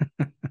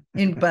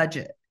in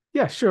budget.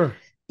 Yeah, sure.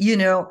 You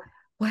know,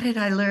 what did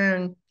I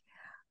learn?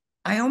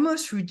 I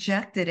almost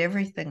rejected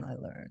everything I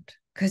learned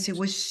because it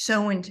was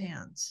so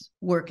intense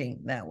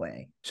working that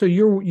way. So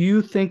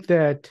you think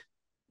that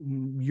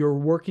you're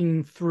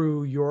working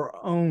through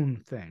your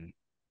own thing?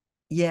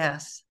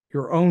 Yes.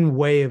 Your own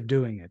way of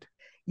doing it?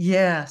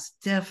 Yes,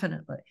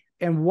 definitely.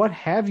 And what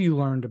have you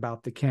learned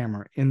about the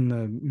camera in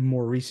the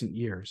more recent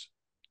years?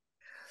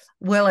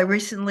 Well, I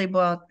recently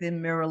bought the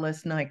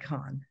mirrorless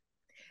Nikon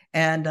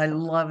and I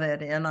love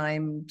it. And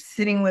I'm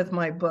sitting with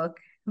my book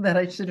that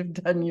I should have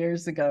done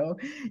years ago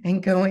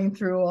and going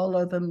through all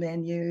of the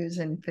menus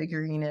and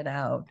figuring it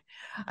out.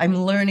 I'm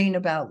learning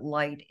about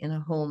light in a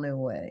whole new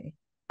way.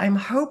 I'm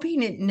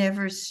hoping it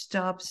never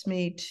stops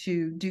me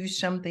to do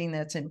something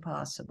that's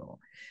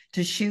impossible,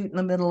 to shoot in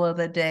the middle of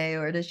the day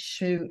or to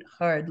shoot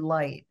hard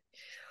light,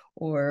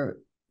 or,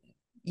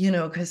 you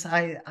know, because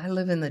I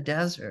live in the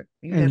desert.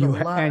 You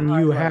have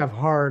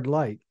hard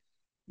light.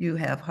 You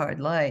have hard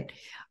light.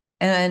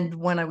 And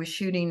when I was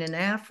shooting in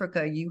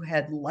Africa, you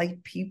had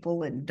light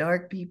people and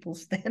dark people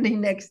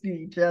standing next to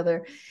each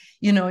other.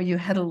 You know, you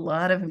had a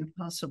lot of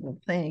impossible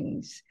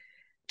things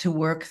to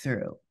work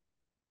through.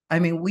 I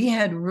mean, we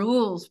had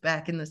rules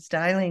back in the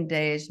styling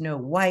days: no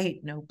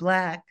white, no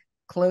black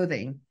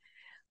clothing.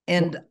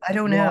 And I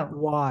don't know.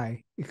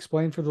 Why?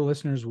 Explain for the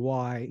listeners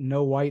why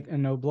no white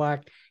and no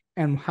black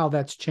and how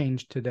that's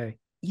changed today.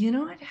 You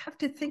know, I'd have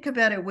to think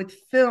about it with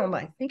film.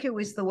 I think it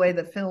was the way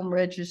the film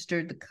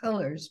registered the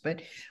colors,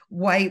 but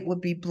white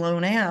would be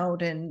blown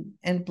out and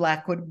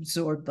black would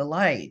absorb the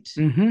light.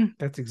 Mm-hmm.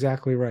 That's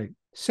exactly right.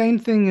 Same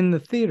thing in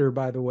the theater,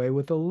 by the way,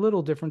 with a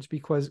little difference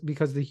because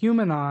the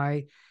human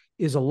eye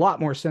is a lot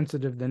more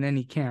sensitive than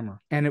any camera,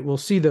 and it will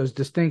see those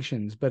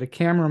distinctions. But a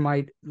camera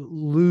might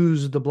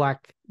lose the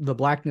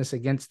blackness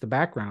against the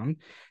background,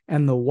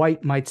 and the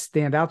white might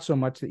stand out so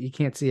much that you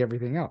can't see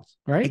everything else,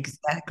 right?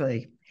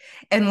 Exactly.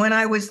 And when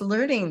I was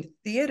learning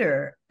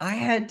theater, I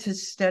had to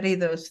study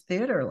those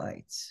theater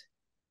lights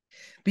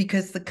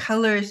because the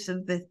colors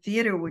of the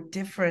theater were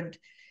different.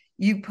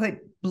 You put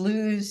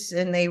blues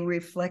and they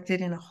reflected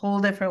in a whole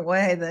different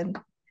way than.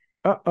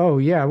 Oh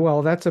yeah.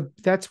 Well,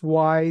 that's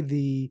why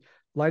the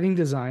lighting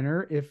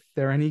designer, if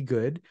they're any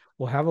good,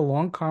 will have a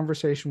long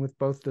conversation with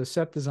both the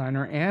set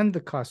designer and the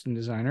costume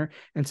designer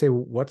and say,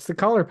 what's the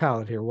color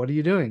palette here? What are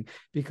you doing?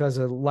 Because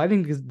a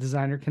lighting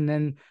designer can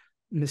then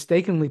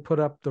mistakenly put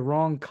up the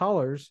wrong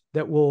colors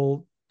that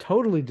will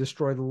totally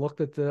destroy the look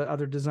that the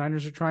other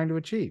designers are trying to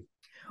achieve.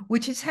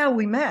 Which is how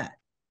we met.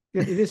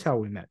 It is how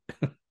we met.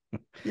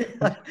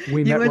 Yeah.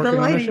 We met working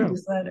on a show.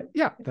 Designer.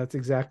 Yeah, that's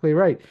exactly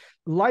right.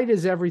 Light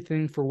is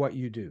everything for what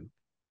you do.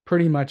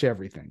 Pretty much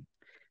everything.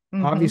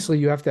 Mm-hmm. Obviously,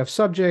 you have to have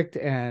subject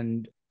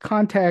and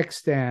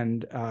context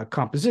and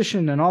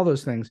composition and all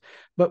those things.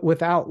 But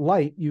without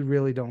light, you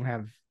really don't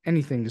have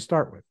anything to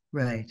start with.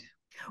 Right.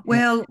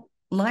 Well,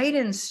 light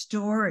and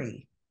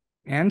story.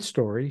 And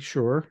story,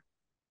 sure.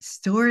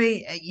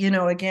 Story, you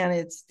know, again,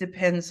 it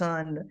depends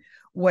on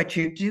what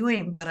you're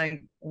doing. But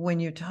when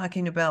you're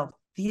talking about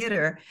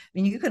theater, I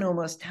mean, you can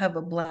almost have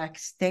a black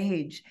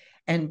stage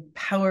and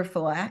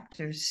powerful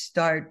actors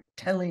start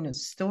telling a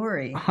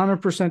story.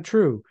 100%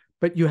 true.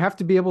 But you have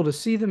to be able to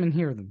see them and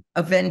hear them.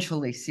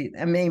 Eventually see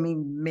them.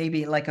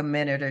 Maybe like a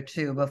minute or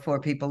two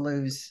before people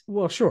lose.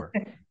 Well, sure.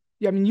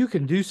 Yeah, I mean, you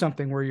can do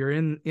something where you're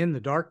in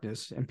the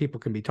darkness and people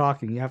can be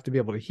talking. You have to be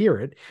able to hear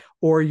it.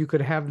 Or you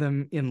could have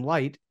them in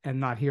light and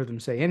not hear them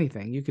say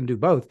anything. You can do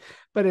both.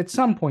 But at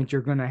some point,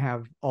 you're going to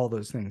have all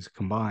those things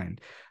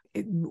combined.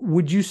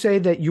 Would you say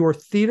that your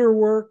theater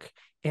work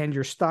and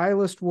your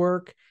stylist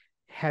work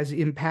has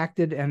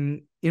impacted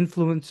and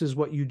influences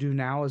what you do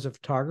now as a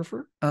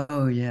photographer?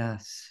 Oh,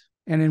 yes.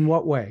 And in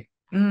what way?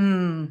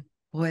 Boy,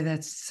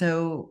 that's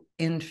so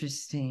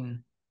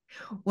interesting.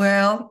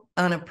 Well,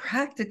 on a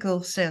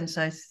practical sense,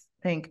 I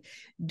think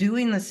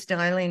doing the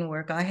styling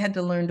work, I had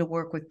to learn to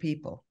work with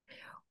people,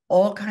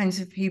 all kinds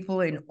of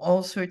people in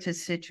all sorts of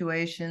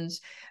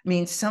situations. I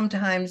mean,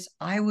 sometimes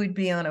I would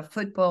be on a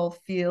football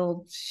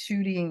field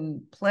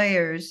shooting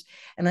players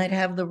and I'd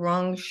have the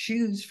wrong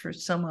shoes for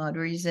some odd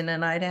reason.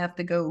 And I'd have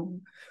to go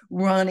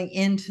running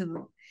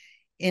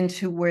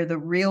into where the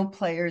real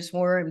players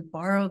were and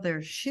borrow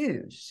their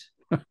shoes.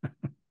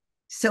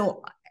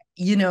 So,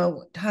 you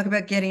know, talk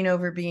about getting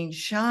over being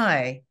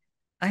shy.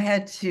 I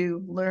had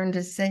to learn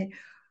to say,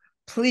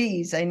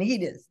 please, I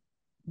need it.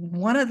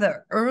 One of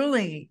the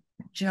early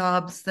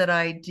jobs that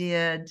I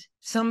did.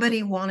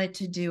 Somebody wanted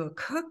to do a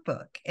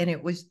cookbook, and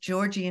it was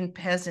Georgian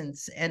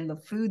peasants and the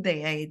food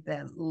they ate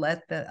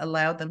that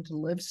allowed them to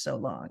live so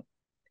long.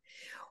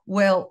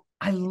 Well,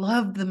 I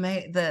loved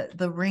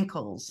the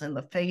wrinkles and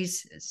the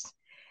faces,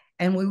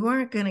 and we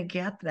weren't going to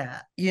get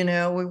that. We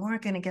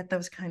weren't going to get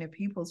those kind of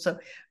people. So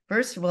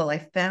first of all, I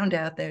found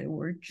out that there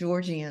were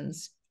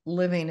Georgians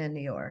living in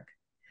New York.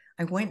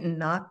 I went and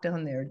knocked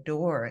on their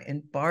door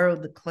and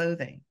borrowed the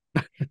clothing.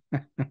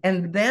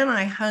 And then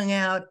I hung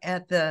out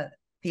at the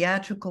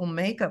theatrical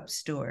makeup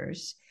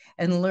stores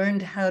and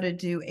learned how to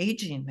do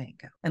aging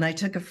makeup. And I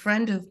took a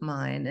friend of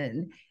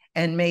mine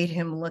and made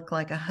him look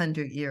like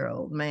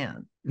 100-year-old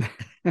man.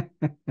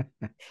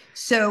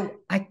 So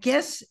I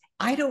guess,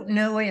 I don't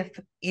know if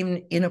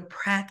in a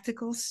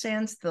practical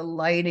sense, the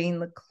lighting,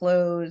 the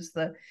clothes,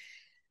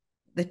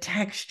 the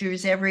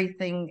textures,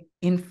 everything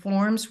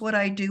informs what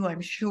I do.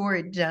 I'm sure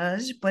it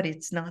does, but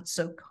it's not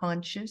so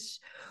conscious.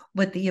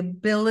 But the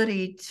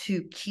ability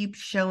to keep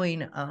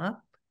showing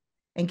up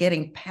and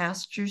getting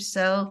past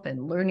yourself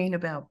and learning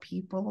about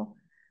people.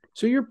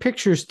 So your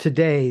pictures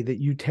today that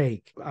you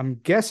take, I'm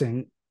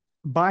guessing,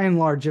 by and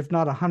large, if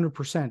not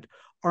 100%,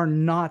 are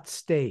not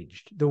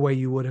staged the way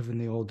you would have in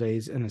the old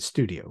days in a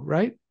studio,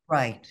 right?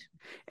 Right.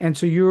 And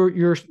so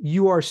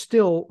you are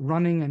still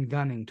running and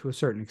gunning to a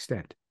certain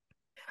extent.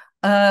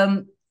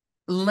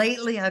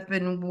 Lately, I've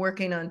been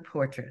working on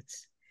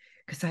portraits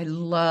because I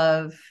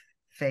love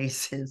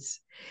faces.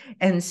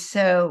 And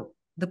so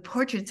the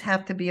portraits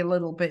have to be a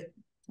little bit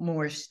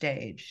more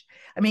staged.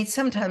 I mean,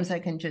 sometimes I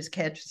can just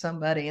catch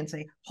somebody and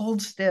say,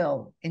 hold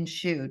still and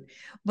shoot.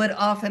 But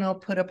often I'll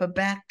put up a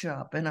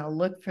backdrop and I'll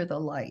look for the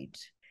light.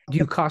 Do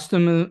you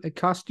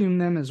costume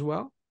them as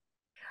well?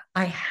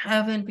 I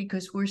haven't,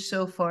 because we're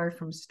so far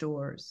from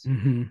stores.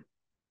 Mm-hmm.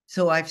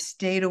 So I've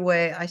stayed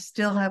away. I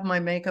still have my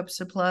makeup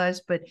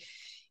supplies, but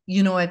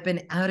I've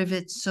been out of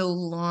it so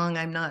long,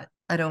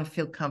 I don't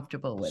feel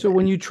comfortable with it. So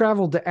when you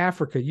traveled to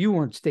Africa, you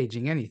weren't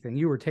staging anything.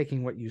 You were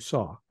taking what you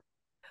saw.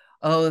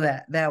 Oh,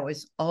 that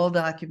was all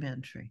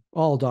documentary.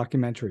 All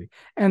documentary.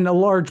 And a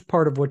large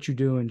part of what you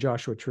do in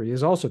Joshua Tree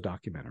is also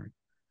documentary.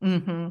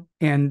 Mm-hmm.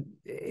 And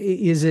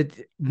is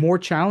it more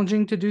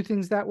challenging to do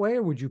things that way,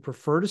 or would you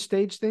prefer to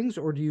stage things,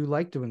 or do you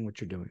like doing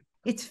what you're doing?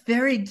 It's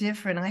very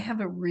different. I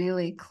have a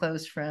really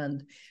close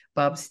friend,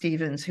 Bob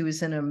Stevens, who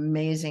is an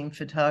amazing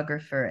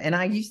photographer. And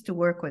I used to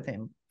work with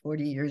him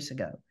 40 years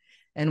ago.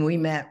 And we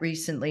met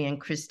recently in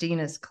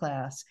Christina's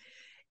class.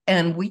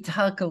 And we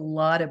talk a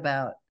lot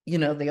about,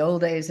 the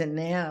old days and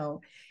now.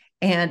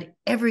 And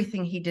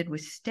everything he did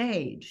was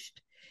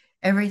staged.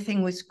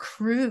 Everything was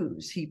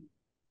crews. He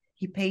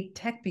paid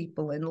tech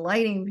people and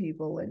lighting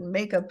people and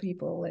makeup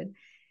people. And,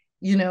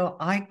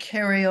 I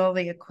carry all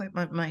the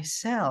equipment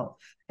myself.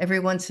 Every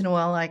once in a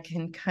while, I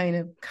can kind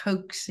of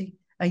coax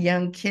a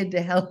young kid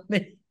to help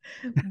me.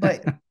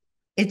 But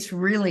it's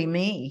really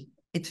me.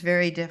 It's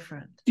very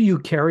different. Do you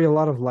carry a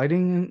lot of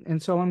lighting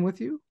and so on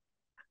with you?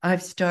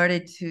 I've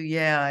started to,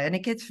 yeah. And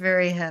it gets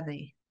very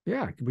heavy.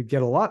 Yeah, it would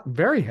get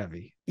very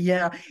heavy.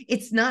 Yeah,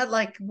 it's not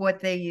like what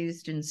they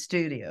used in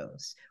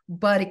studios,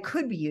 but it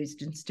could be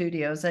used in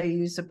studios. I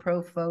use a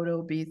Pro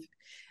Photo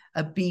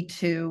a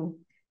B2,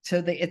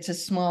 so it's a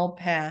small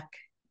pack.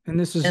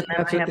 And is that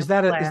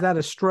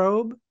a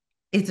strobe?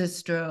 It's a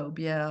strobe,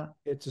 yeah.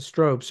 It's a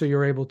strobe, so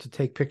you're able to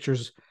take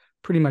pictures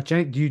pretty much.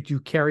 Do you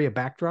carry a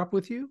backdrop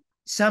with you?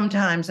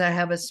 Sometimes I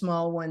have a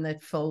small one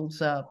that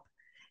folds up,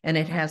 and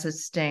it has a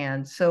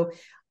stand. So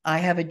I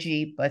have a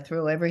Jeep. I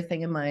throw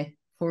everything in my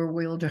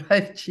 4-wheel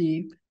drive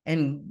Jeep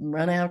and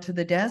run out to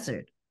the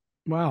desert.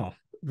 Wow.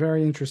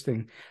 Very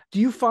interesting. Do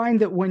you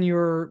find that when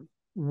you're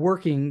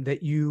working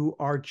that you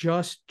are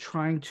just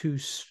trying to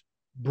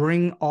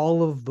bring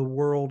all of the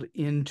world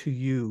into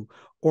you,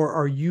 or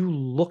are you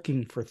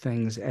looking for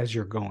things as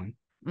you're going?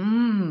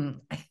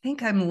 I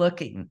think I'm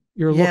looking.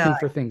 You're looking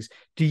for things.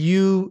 Do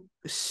you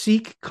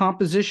seek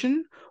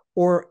composition,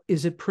 or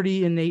is it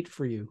pretty innate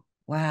for you?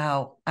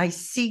 Wow, I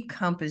see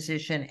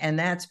composition, and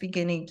that's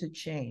beginning to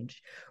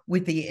change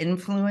with the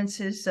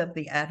influences of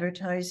the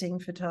advertising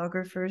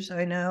photographers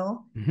I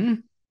know. Mm-hmm.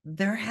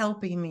 They're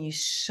helping me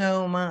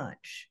so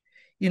much.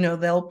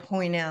 They'll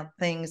point out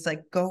things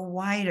like, go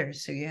wider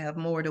so you have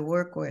more to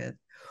work with,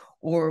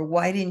 or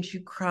why didn't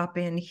you crop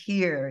in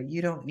here?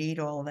 You don't need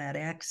all that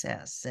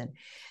excess.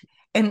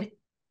 And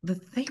the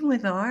thing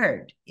with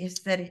art is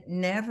that it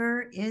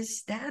never is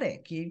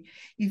static.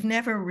 You've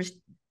never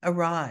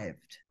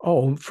arrived.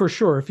 Oh, for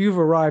sure. If you've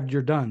arrived,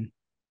 you're done.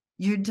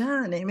 You're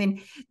done. I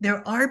mean,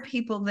 there are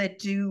people that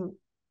do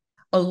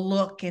a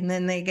look and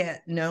then they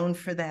get known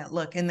for that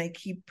look and they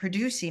keep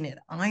producing it.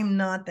 I'm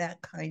not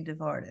that kind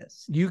of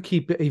artist. You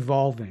keep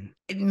evolving.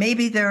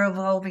 Maybe they're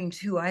evolving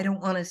too. I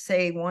don't want to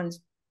say one's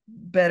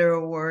better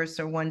or worse,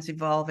 or one's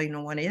evolving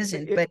and one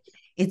isn't, but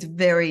it's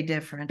very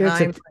different.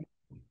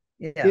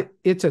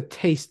 It's a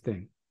taste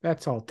thing.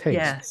 That's all taste.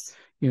 Yes.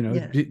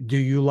 Yes. Do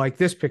you like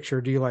this picture?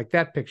 Do you like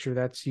that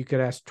picture? You could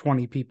ask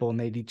 20 people and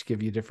they'd each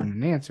give you a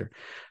different answer.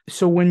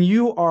 So when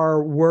you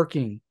are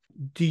working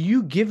Do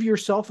you give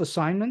yourself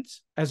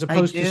assignments as I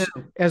opposed do.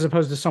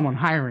 to someone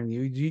hiring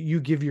you? Do you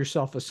give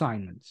yourself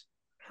assignments?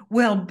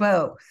 Well,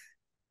 both.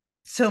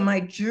 So my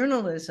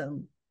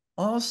journalism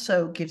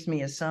also gives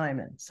me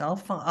assignments.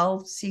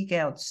 I'll seek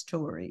out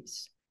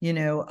stories.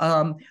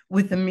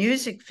 With the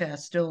music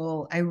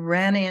festival, I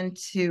ran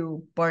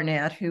into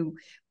Barnett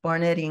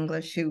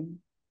English, who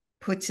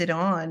puts it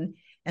on,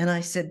 and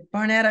I said,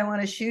 Barnett, I want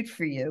to shoot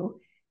for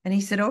you. And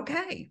he said,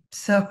 okay.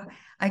 So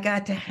I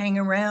got to hang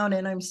around,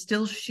 and I'm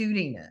still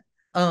shooting it.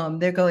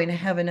 They're going to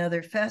have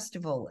another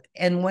festival.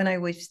 And when I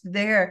was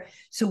there,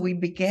 so we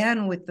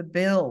began with the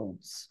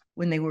builds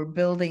when they were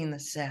building the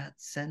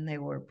sets and they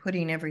were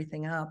putting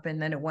everything up,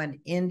 and then it went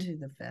into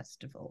the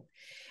festival.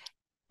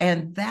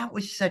 And that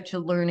was such a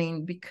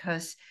learning,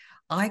 because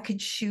I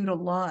could shoot a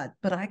lot,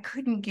 but I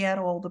couldn't get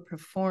all the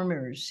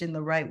performers in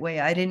the right way.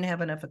 I didn't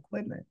have enough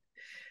equipment.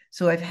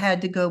 So I've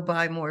had to go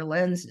buy more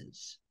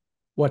lenses.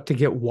 What, to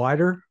get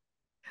wider?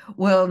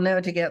 Well, no,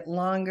 to get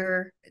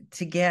longer,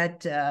 to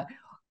get the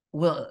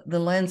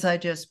lens I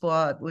just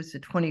bought was a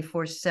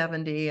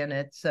 24-70, and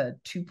it's a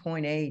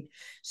 2.8.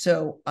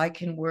 So I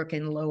can work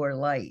in lower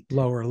light.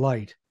 Lower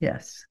light.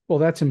 Yes. Well,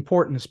 that's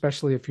important,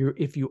 especially if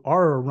you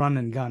are a run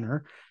and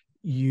gunner.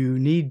 You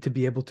need to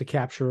be able to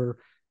capture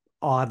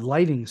odd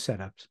lighting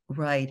setups.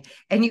 Right.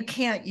 And you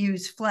can't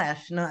use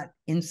flash, not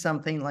in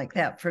something like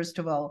that. First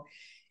of all,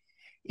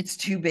 it's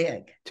too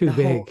big.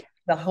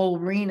 The whole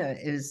arena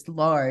is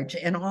large,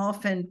 and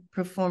often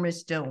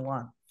performers don't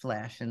want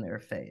flash in their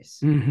face.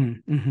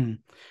 Mm-hmm, mm-hmm.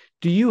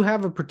 Do you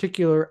have a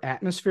particular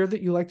atmosphere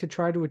that you like to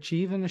try to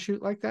achieve in a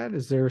shoot like that?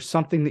 Is there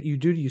something that you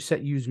do? Do you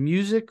use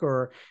music,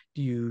 or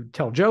do you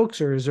tell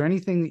jokes, or is there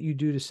anything that you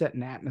do to set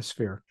an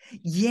atmosphere?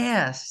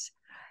 Yes.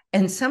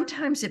 And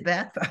sometimes it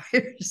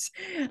backfires.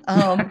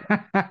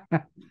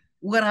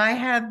 What I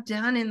have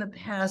done in the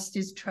past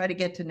is try to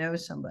get to know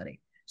somebody.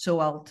 So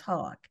I'll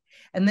talk.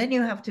 And then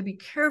you have to be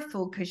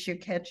careful, because you're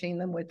catching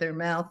them with their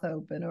mouth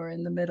open or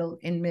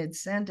in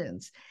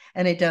mid-sentence.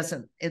 And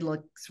it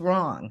looks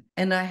wrong.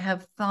 And I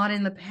have thought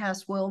in the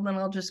past, well, then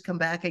I'll just come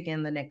back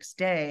again the next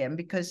day. And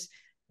because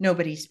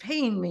nobody's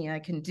paying me, I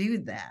can do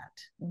that.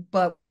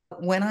 But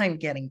when I'm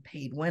getting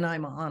paid, when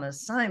I'm on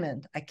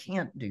assignment, I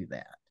can't do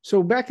that.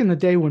 So back in the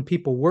day when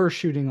people were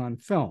shooting on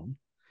film,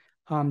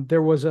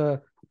 there was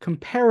a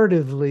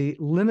comparatively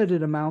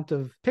limited amount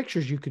of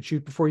pictures you could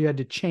shoot before you had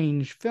to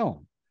change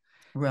film.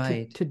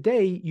 Right.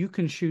 Today, you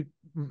can shoot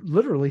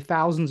literally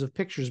thousands of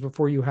pictures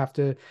before you have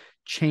to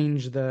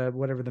change the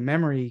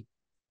memory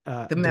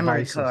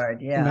memory card,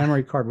 the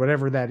memory card,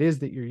 whatever that is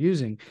that you're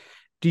using.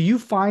 Do you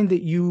find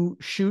that you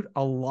shoot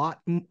a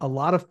lot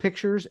of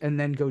pictures and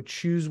then go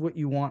choose what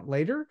you want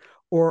later?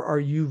 Or are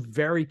you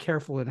very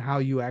careful in how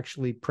you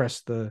actually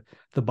press the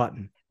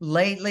button?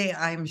 Lately,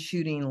 I'm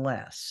shooting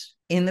less.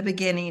 In the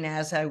beginning,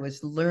 as I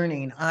was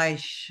learning, I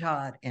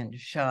shot and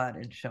shot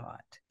and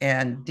shot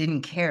and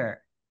didn't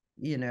care.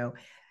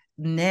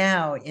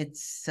 Now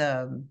it's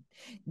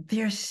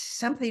there's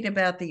something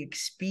about the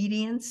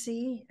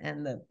expediency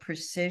and the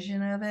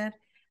precision of it,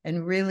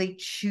 and really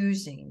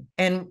choosing.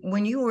 And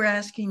when you were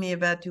asking me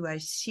about, do I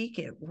seek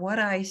it? What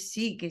I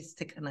seek is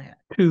to connect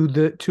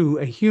to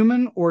a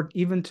human, or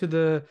even to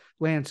the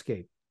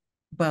landscape.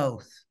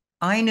 Both.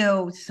 I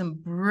know some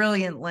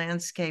brilliant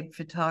landscape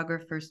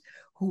photographers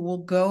who will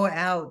go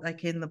out,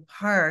 like in the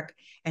park,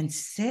 and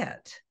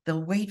sit.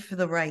 They'll wait for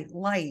the right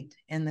light,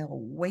 and they'll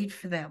wait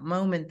for that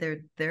moment.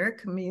 They're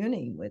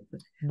communing with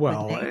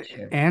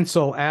nature.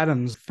 Ansel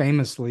Adams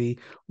famously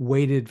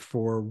waited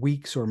for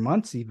weeks or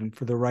months even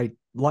for the right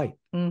light.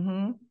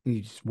 Mm-hmm.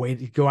 You just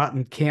go out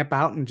and camp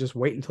out and just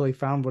wait until he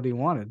found what he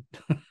wanted.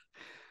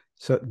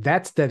 So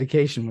that's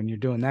dedication when you're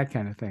doing that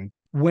kind of thing.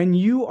 When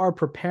you are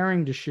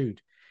preparing to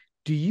shoot,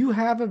 do you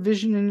have a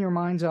vision in your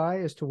mind's eye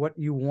as to what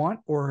you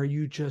want, or are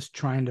you just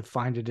trying to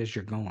find it as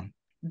you're going?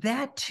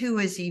 That too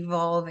is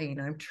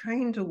evolving. I'm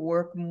trying to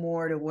work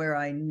more to where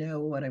I know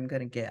what I'm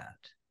going to get.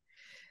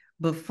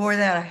 Before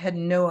that, I had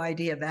no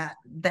idea.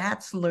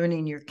 That's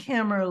learning your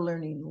camera,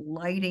 learning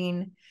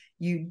lighting.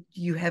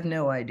 You have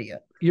no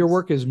idea. Your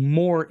work is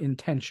more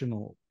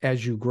intentional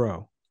as you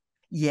grow.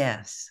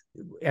 Yes.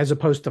 As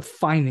opposed to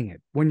finding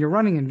it. When you're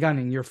running and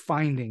gunning, you're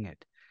finding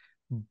it.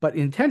 But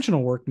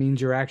intentional work means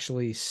you're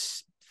actually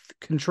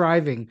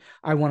contriving.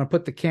 I want to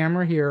put the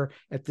camera here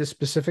at this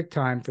specific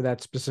time for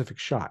that specific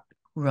shot.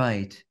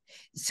 Right.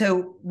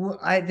 So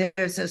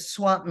there's a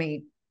swap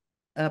meet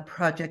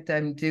project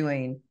I'm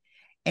doing,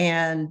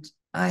 and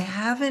I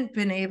haven't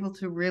been able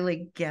to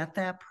really get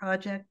that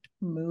project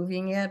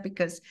moving yet,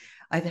 because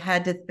I've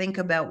had to think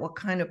about what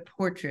kind of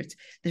portraits.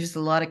 There's a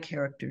lot of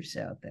characters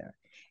out there,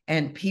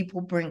 and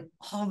people bring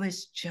all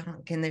this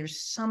junk, and there's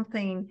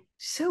something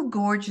so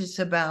gorgeous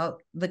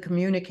about the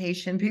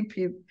communication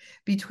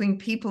between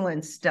people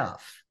and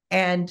stuff.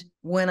 And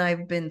when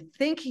I've been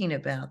thinking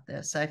about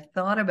this, I've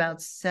thought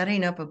about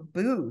setting up a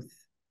booth.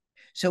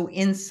 So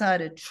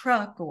inside a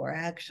truck, or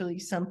actually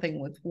something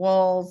with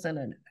walls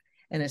and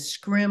a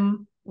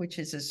scrim, which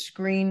is a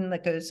screen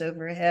that goes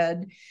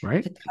overhead,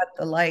 right, to cut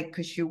the light,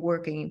 because you're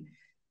working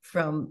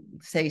from,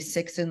 say,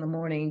 6 in the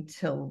morning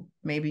till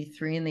maybe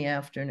 3 in the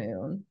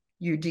afternoon.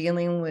 You're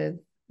dealing with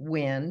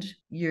wind.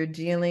 You're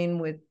dealing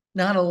with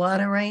not a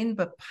lot of rain,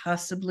 but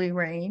possibly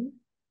rain,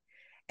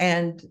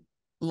 and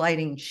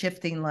lighting,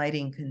 shifting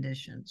lighting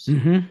conditions.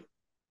 Mm-hmm.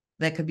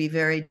 That could be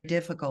very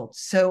difficult.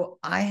 So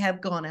I have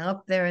gone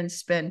out there and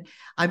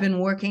I've been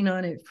working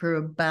on it for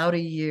about a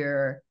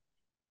year,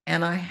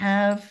 and I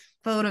have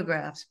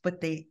photographs,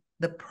 but the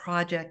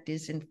project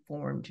isn't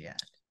formed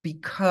yet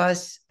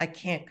because I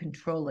can't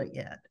control it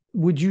yet.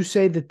 Would you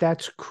say that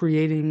that's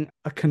creating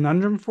a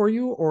conundrum for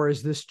you, or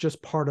is this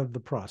just part of the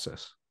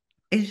process?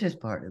 It's just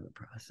part of the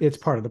process. It's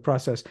part of the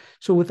process.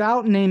 So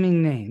without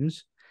naming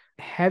names,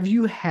 have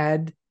you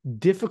had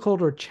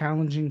difficult or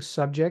challenging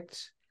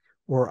subjects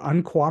or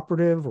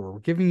uncooperative or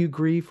giving you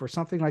grief or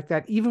something like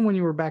that, even when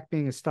you were back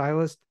being a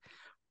stylist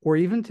or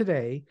even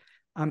today?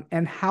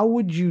 And how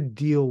would you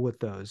deal with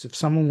those if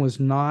someone was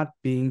not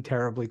being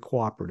terribly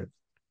cooperative?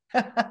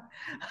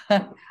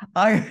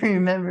 I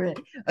remember it.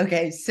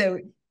 Okay, so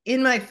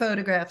in my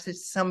photographs, if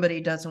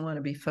somebody doesn't want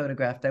to be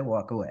photographed, I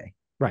walk away.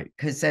 Right.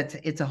 Because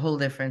it's a whole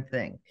different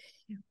thing.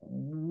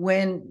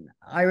 When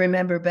I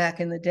remember back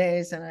in the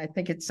days, and I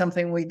think it's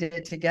something we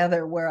did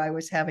together, where I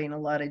was having a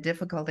lot of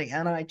difficulty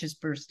and I just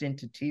burst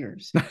into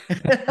tears.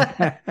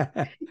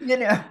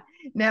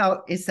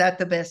 Now, is that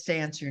the best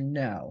answer?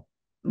 No.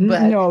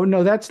 But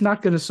no, that's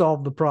not going to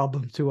solve the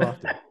problem too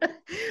often.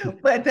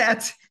 But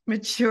that's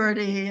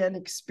maturity and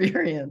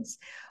experience.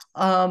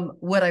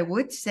 What I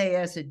would say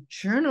as a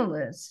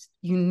journalist,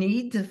 you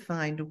need to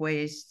find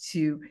ways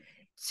to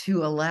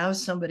allow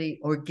somebody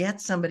or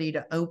get somebody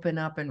to open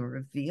up and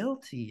reveal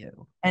to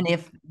you. And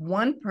if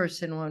one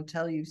person won't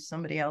tell you,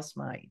 somebody else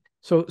might.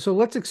 So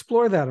let's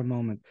explore that a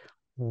moment.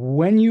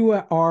 When you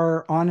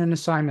are on an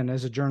assignment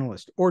as a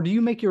journalist, or do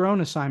you make your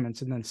own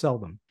assignments and then sell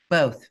them?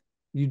 Both.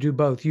 You do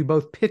both. You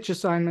both pitch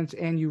assignments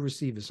and you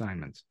receive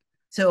assignments.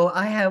 So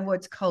I have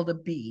what's called a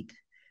beat.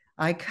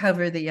 I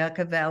cover the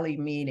Yucca Valley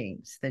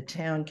meetings, the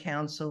town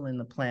council and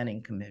the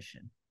planning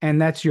commission.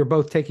 And you're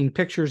both taking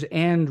pictures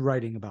and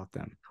writing about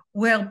them.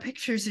 Well,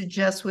 pictures are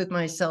just with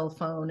my cell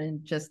phone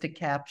and just to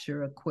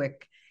capture a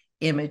quick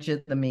image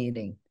of the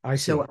meeting. I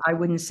see. So I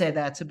wouldn't say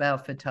that's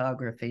about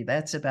photography.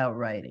 That's about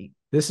writing.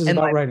 This is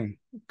about writing.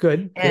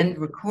 Good. And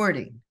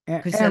recording.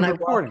 Because then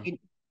recording.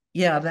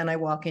 Then I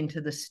walk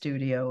into the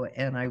studio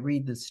and I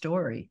read the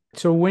story.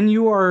 So when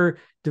you are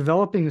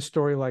developing a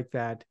story like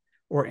that,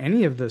 or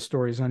any of the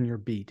stories on your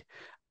beat,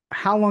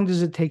 how long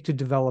does it take to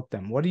develop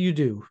them? What do you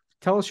do?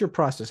 Tell us your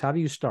process. How do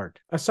you start?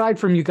 Aside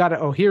from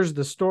here's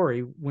the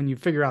story, when you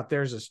figure out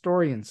there's a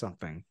story in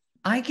something.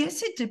 I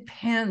guess it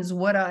depends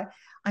what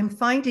I'm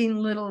finding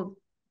little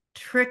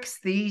tricks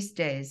these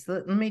days.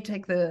 Let me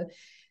take the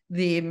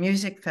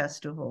music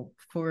festival,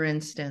 for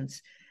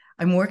instance.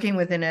 I'm working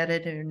with an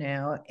editor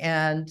now,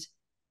 and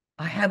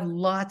I have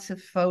lots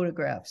of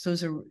photographs.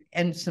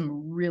 And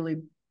some really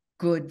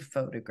good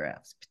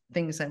photographs,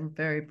 things I'm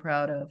very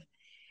proud of.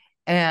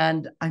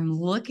 And I'm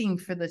looking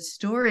for the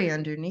story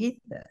underneath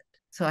it.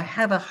 So I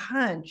have a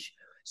hunch.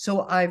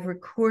 So I've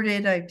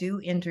recorded, I do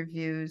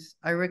interviews,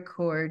 I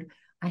record,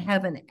 I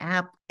have an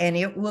app, and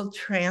it will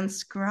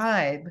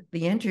transcribe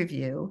the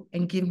interview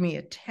and give me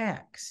a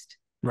text.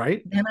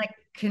 Right. Then I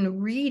can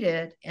read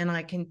it and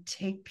I can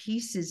take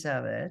pieces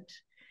of it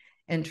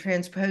and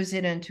transpose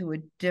it into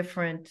a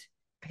different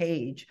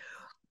page.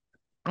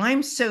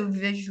 I'm so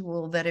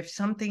visual that if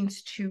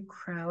something's too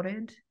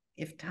crowded,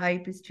 if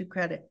type is too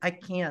crowded, I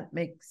can't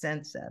make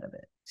sense out of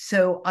it.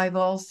 So I've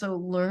also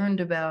learned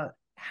about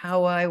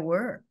how I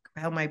work,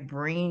 how my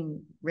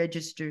brain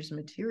registers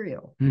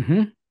material.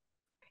 Mm-hmm.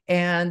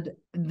 And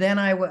then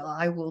I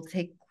will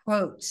take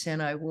quotes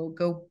and I will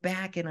go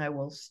back and I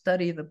will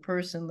study the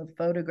person, the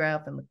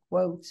photograph, and the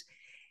quotes.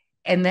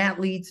 And that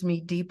leads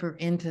me deeper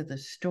into the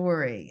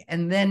story.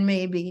 And then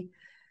maybe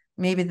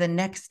the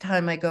next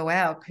time I go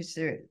out, because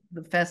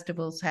the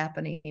festival's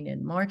happening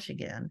in March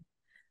again,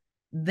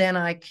 then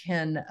I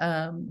can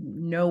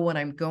know what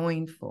I'm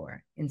going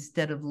for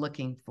instead of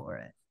looking for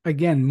it.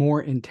 Again,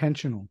 more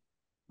intentional.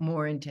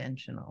 More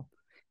intentional.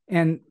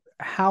 And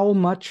how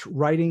much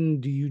writing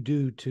do you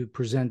do to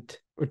present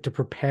or to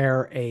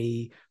prepare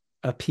a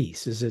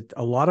piece? Is it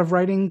a lot of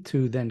writing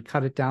to then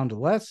cut it down to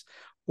less?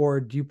 Or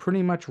do you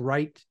pretty much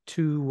write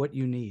to what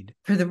you need?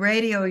 For the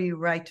radio, you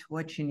write to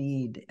what you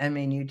need. I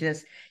mean, you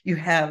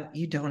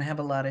don't have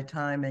a lot of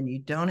time and you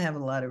don't have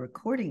a lot of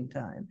recording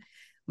time.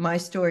 My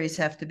stories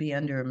have to be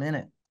under a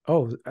minute.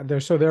 Oh,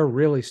 they're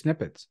really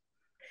snippets.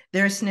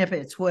 They're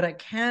snippets. What I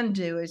can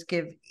do is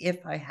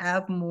if I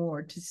have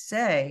more to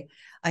say,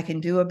 I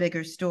can do a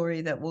bigger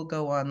story that will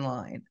go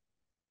online.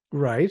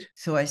 Right.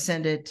 So I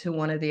send it to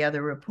one of the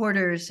other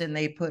reporters and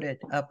they put it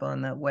up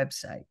on the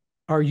website.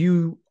 Are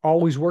you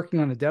always working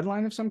on a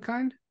deadline of some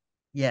kind?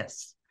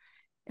 Yes.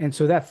 And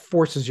so that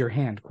forces your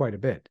hand quite a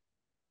bit.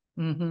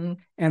 Mm-hmm.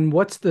 And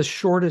what's the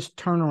shortest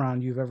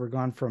turnaround you've ever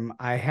gone from,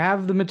 I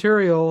have the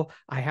material,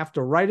 I have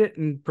to write it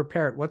and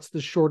prepare it? What's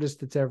the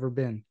shortest it's ever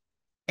been?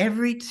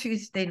 Every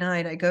Tuesday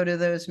night, I go to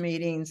those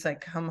meetings. I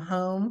come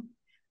home,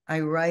 I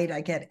write,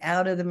 I get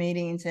out of the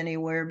meetings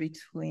anywhere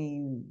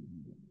between,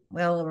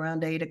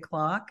 around 8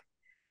 o'clock.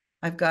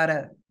 I've got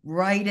to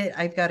write it.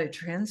 I've got to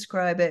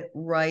transcribe it,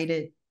 write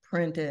it,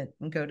 print it,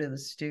 and go to the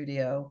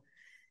studio.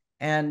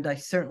 And I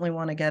certainly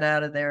want to get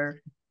out of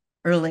there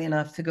early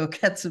enough to go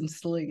get some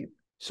sleep.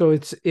 So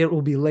it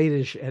will be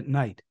late-ish at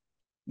night.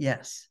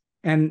 Yes.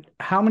 And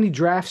how many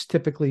drafts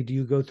typically do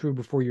you go through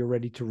before you're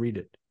ready to read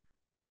it?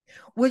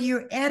 Well,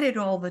 you're at it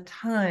all the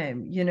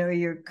time.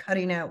 You're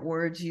cutting out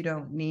words you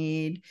don't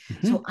need.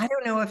 Mm-hmm. So I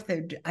don't know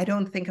I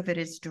don't think of it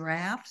as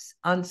drafts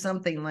on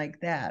something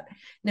like that.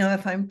 Now,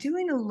 if I'm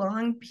doing a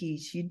long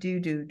piece, you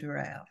do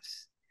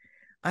drafts.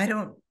 I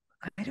don't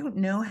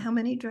know how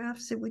many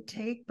drafts it would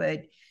take,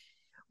 but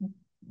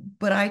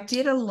I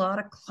did a lot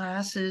of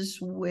classes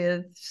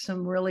with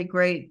some really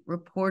great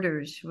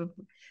reporters,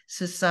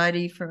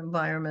 Society for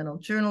Environmental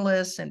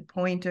Journalists and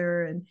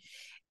Pointer, and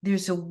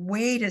there's a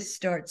way to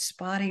start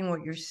spotting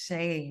what you're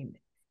saying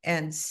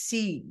and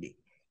see,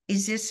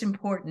 is this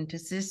important?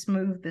 Does this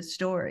move the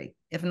story?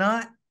 If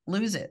not,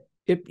 lose it.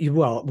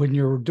 Well, when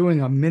you're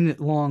doing a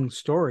minute-long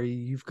story,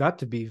 you've got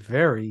to be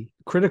very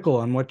critical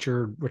on what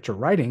you're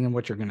writing and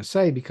what you're going to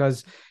say,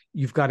 because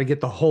you've got to get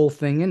the whole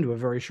thing into a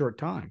very short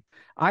time.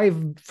 I've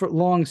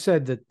long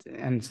said that,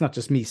 and it's not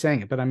just me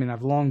saying it, but I mean,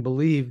 I've long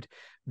believed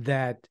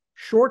that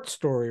short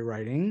story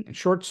writing and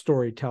short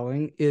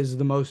storytelling is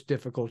the most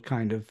difficult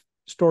kind of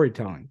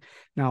storytelling.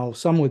 Now,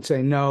 some would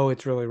say, no,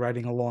 it's really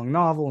writing a long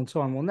novel and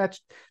so on. Well,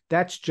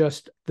 that's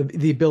just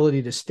the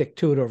ability to stick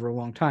to it over a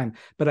long time.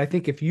 But I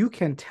think if you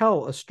can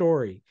tell a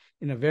story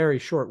in a very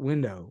short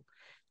window,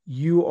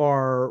 you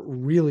are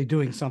really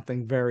doing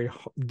something very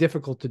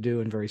difficult to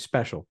do and very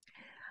special.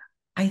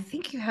 I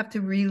think you have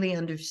to really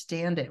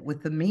understand it.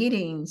 With the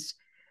meetings,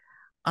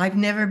 I've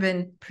never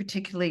been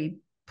particularly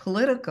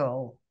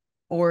political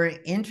or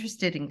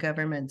interested in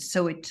government.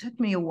 So it took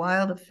me a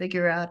while to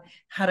figure out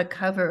how to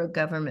cover a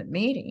government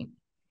meeting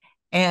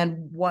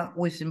and what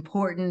was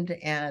important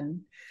and,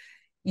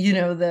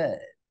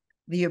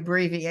 the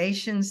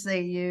abbreviations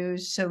they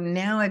use. So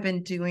now I've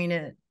been doing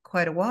it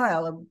quite a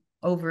while,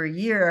 over a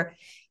year.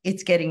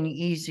 It's getting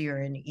easier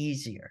and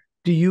easier.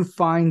 Do you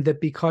find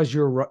that because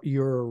you're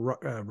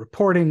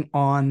reporting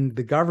on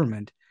the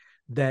government,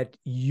 that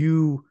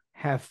you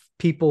have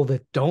people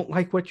that don't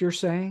like what you're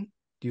saying?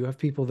 Do you have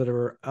people that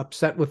are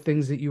upset with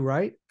things that you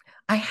write?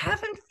 I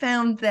haven't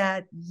found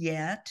that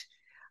yet,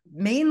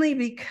 mainly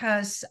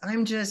because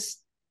I'm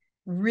just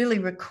really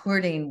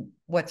recording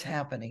what's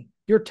happening.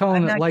 You're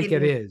telling it like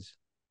it is.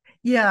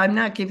 Yeah, I'm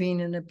not giving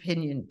an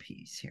opinion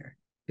piece here.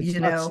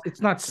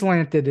 It's not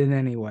slanted in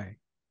any way.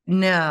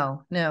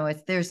 No,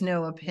 there's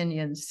no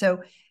opinion.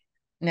 So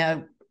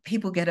now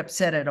people get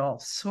upset at all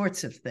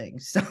sorts of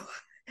things. So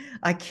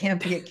I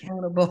can't be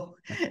accountable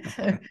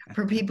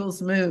for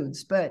people's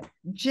moods, but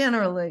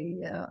generally,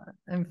 yeah,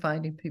 I'm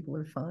finding people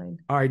are fine.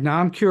 All right. Now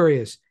I'm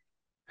curious.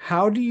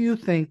 How do you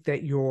think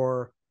that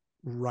your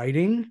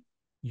writing,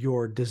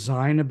 your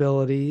design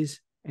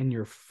abilities, and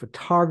your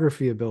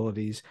photography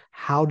abilities,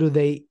 how do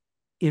they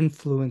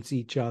influence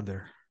each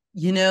other?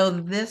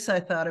 This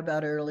I thought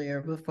about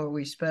earlier before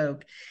we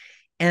spoke.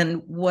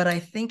 And what I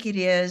think it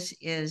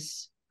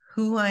is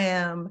who I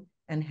am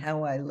and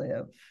how I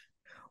live.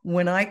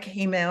 When I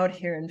came out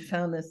here and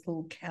found this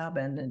little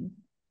cabin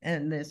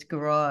and this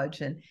garage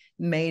and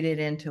made it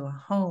into a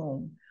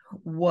home,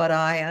 what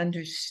I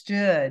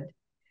understood,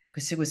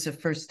 because it was the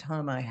first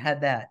time I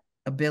had that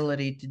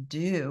ability to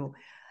do,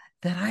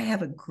 that I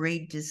have a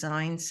great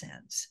design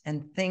sense,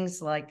 and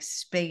things like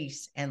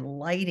space and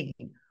lighting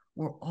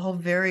were all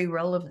very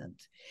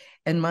relevant.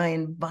 And my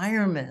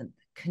environment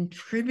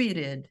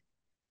contributed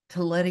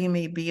to letting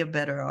me be a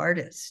better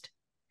artist.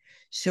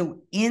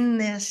 So in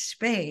this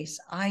space,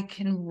 I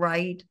can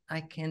write,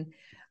 I can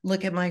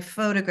look at my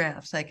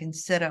photographs, I can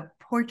set up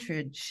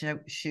portrait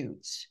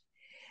shoots.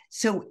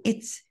 So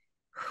it's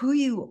who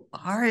you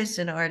are as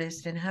an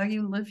artist and how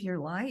you live your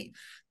life.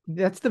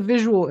 That's the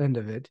visual end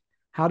of it.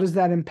 How does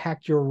that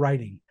impact your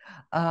writing?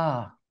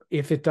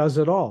 If it does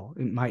at all,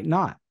 it might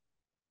not.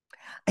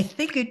 I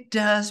think it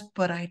does,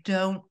 but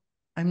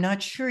I'm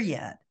not sure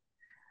yet.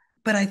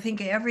 But I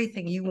think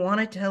everything, you want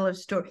to tell a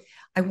story.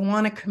 I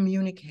want to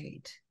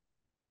communicate.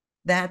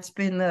 That's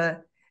been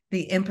the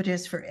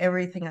impetus for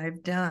everything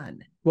I've done.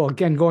 Well,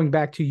 again, going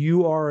back to,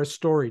 you are a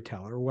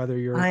storyteller,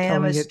 I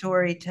am a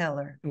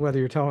storyteller. Whether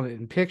you're telling it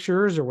in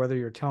pictures or whether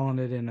you're telling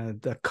it in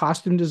the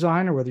costume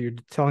design or whether you're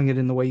telling it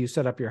in the way you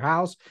set up your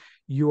house,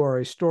 you are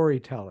a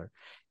storyteller.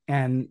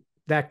 And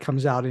that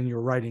comes out in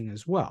your writing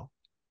as well,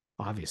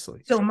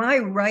 obviously. So my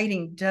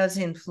writing does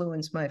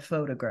influence my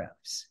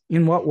photographs.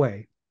 In what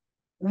way?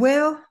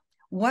 Well,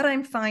 what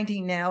I'm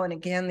finding now, and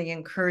again, the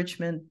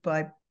encouragement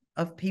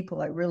of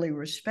people I really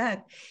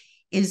respect,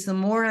 is the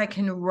more I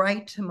can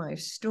write to my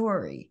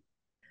story,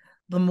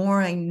 the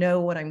more I know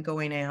what I'm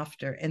going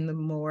after, and the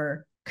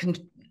more,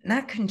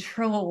 not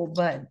control,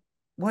 but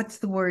what's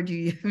the word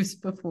you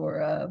used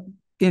before?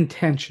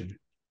 Intention.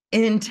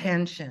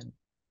 Intention.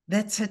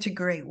 That's such a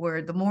great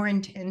word. The more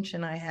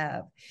intention I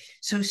have.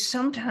 So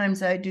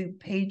sometimes I do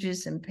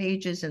pages and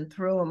pages and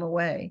throw them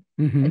away.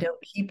 I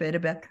don't keep it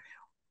about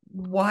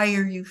why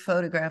are you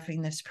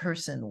photographing this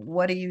person?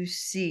 What do you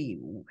see?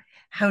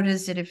 How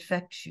does it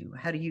affect you?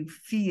 How do you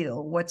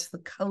feel? What's the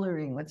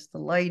coloring? What's the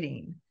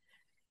lighting?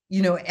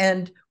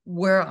 And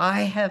where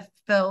I have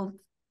felt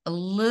a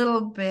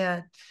little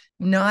bit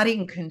not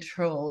in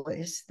control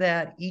is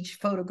that each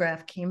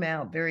photograph came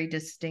out very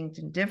distinct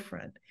and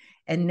different.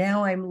 And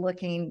now I'm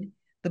looking,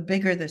 the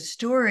bigger the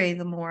story,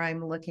 the more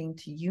I'm looking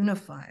to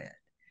unify it.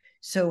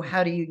 So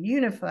how do you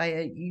unify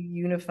it? You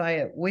unify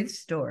it with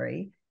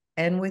story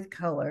and with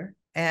color,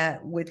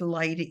 with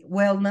lighting.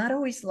 Well, not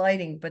always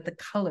lighting, but the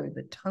color,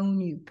 the tone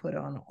you put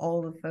on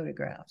all the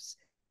photographs,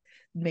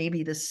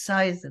 maybe the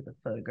size of the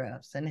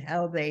photographs and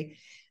how they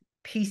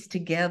piece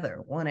together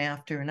one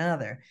after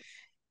another.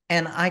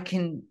 And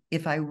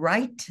if I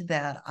write to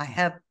that, I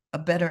have a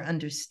better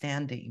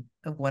understanding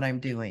of what I'm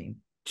doing.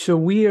 So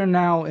we are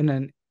now in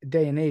a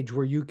day and age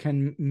where you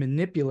can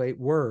manipulate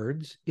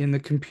words in the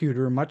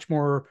computer much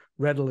more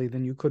readily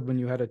than you could when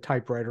you had a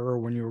typewriter or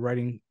when you were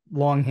writing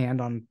longhand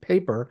on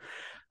paper.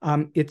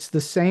 It's the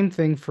same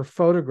thing for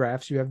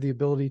photographs. You have the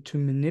ability to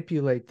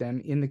manipulate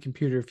them in the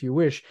computer if you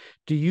wish.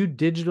 Do you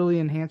digitally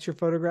enhance your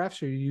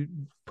photographs, or you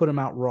put them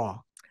out raw?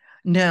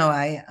 No,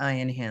 I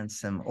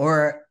enhance them,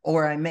 or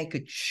I make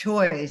a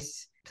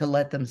choice to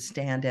let them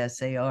stand as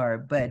they are.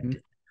 But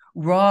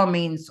raw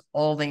means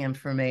all the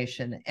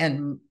information,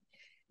 and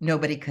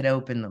nobody could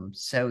open them,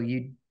 so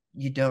you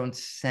don't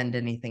send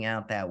anything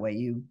out that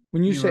way.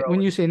 When you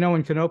say no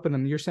one can open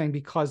them, you're saying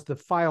because the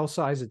file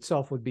size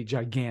itself would be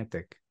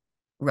gigantic.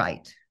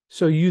 Right.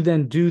 So you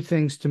then do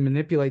things to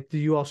manipulate. Do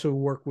you also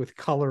work with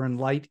color and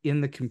light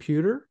in the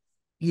computer?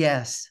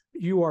 Yes.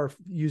 You are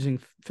using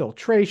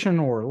filtration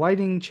or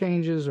lighting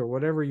changes or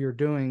whatever you're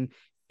doing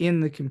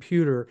in the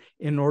computer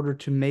in order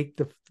to make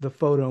the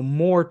photo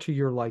more to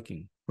your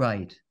liking.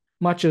 Right.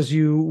 Much as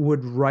you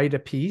would write a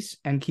piece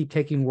and keep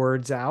taking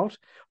words out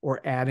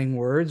or adding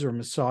words or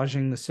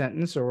massaging the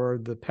sentence or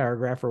the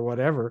paragraph or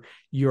whatever,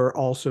 you're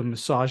also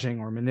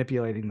massaging or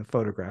manipulating the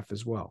photograph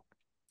as well.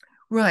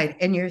 Right.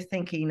 And you're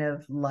thinking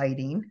of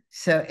lighting.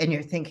 And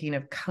you're thinking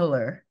of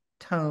color,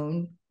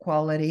 tone,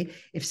 quality,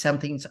 if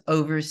something's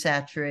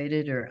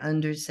oversaturated or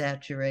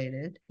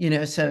undersaturated.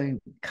 So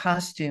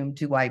costume,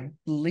 do I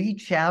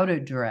bleach out a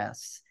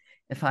dress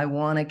if I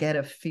want to get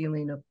a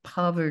feeling of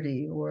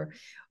poverty, or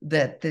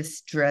that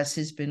this dress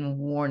has been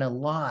worn a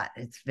lot,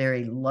 it's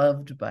very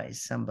loved by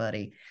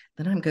somebody,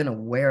 then I'm going to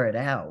wear it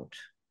out.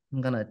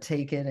 I'm going to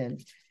take it and,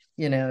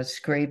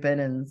 scrape it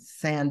and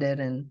sand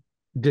it and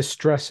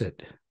distress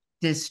it.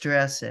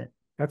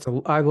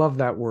 I love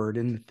that word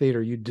in the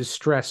theater. You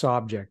distress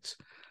objects.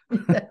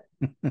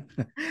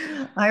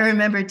 I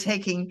remember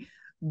taking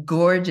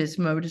gorgeous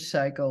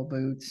motorcycle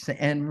boots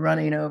and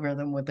running over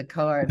them with the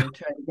car to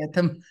try to get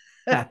them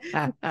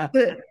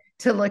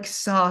to look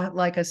soft,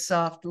 like a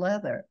soft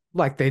leather.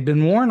 Like they'd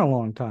been worn a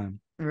long time.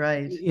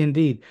 Right.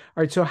 Indeed.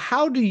 All right. So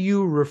how do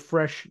you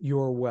refresh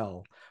your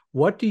well?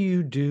 What do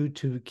you do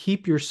to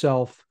keep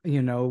yourself,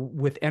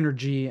 with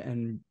energy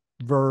and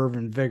verve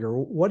and vigor?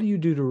 What do you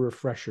do to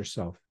refresh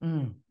yourself?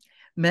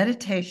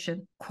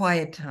 Meditation,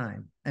 quiet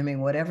time. I mean,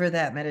 whatever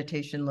that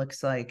meditation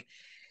looks like,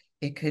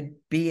 it could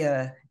be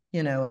a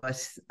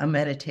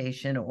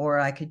meditation, or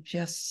I could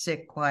just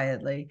sit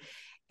quietly.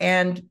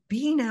 And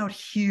being out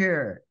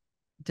here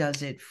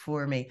does it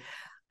for me.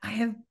 I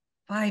have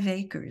 5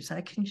 acres. I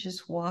can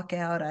just walk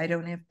out. I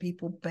don't have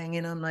people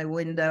banging on my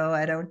window.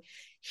 I don't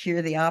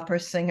hear the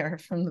opera singer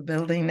from the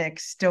building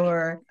next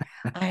door.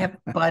 I have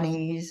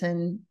bunnies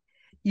and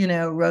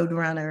road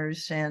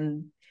runners,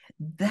 and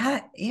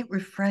that it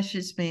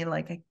refreshes me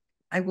like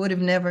I would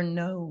have never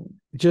known.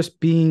 Just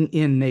being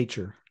in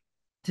nature.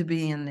 To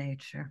be in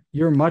nature.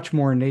 You're much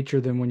more in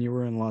nature than when you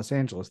were in Los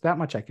Angeles. That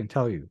much I can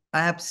tell you.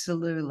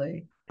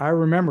 Absolutely. I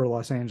remember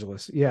Los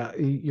Angeles. Yeah,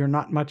 you're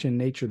not much in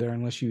nature there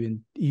unless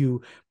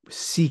you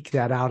seek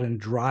that out and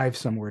drive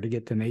somewhere to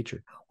get to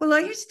nature. Well, I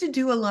used to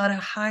do a lot of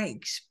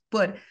hikes,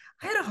 but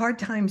I had a hard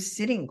time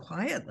sitting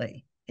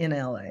quietly in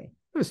LA.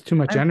 It was too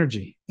much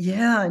energy.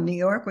 Yeah, New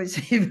York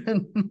was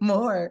even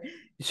more.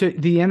 So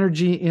the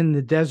energy in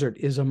the desert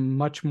is a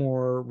much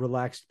more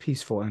relaxed,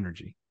 peaceful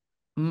energy.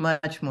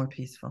 Much more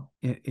peaceful.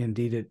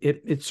 Indeed,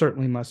 it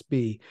certainly must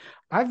be.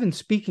 I've been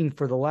speaking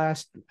for the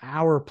last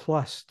hour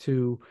plus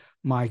to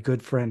my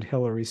good friend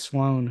Hilary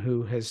Sloane,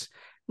 who has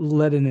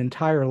led an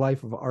entire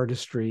life of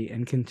artistry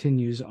and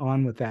continues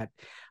on with that.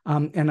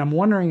 And I'm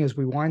wondering, as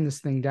we wind this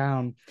thing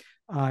down,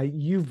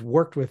 you've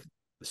worked with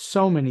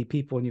so many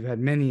people and you've had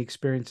many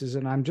experiences,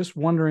 and I'm just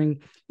wondering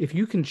if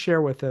you can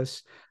share with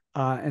us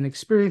an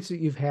experience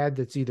that you've had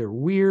that's either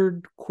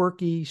weird,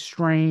 quirky,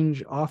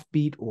 strange,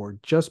 offbeat, or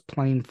just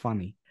plain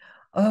funny.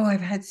 Oh,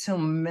 I've had so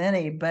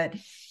many, but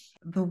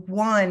the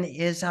one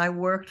is I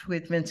worked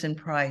with Vincent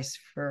Price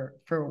for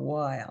a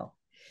while.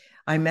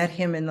 I met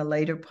him in the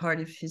later part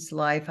of his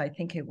life. I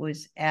think it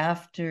was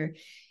after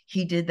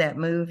he did that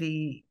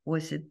movie.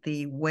 Was it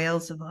The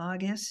Whales of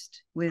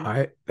August?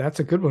 That's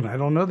a good one. I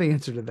don't know the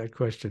answer to that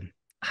question.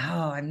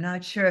 Oh, I'm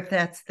not sure if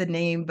that's the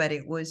name, but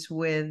it was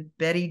with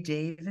Betty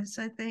Davis,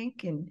 I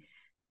think, and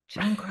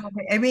Joan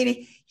Crawford. I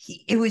mean,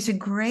 it was a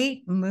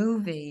great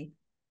movie.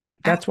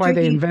 That's why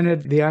they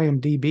invented the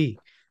IMDb.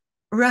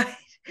 Right.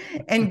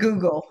 And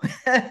Google.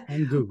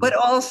 And Google. But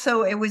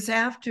also it was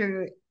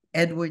after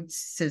Edward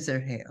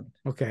Scissorhands.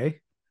 Okay.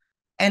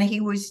 And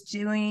he was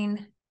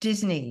doing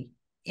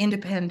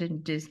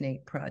independent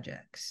Disney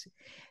projects.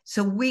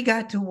 So we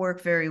got to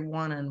work very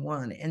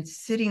one-on-one, and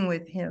sitting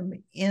with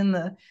him in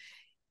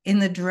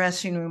the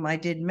dressing room. I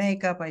did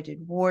makeup, I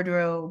did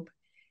wardrobe,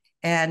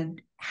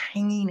 and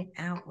hanging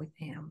out with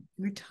him.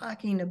 We're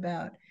talking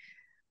about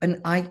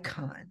an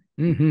icon.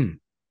 Mm-hmm.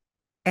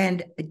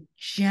 And a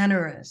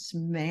generous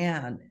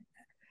man.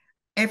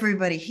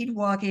 Everybody, he'd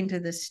walk into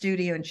the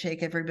studio and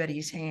shake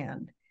everybody's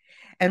hand.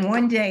 And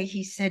one day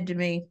he said to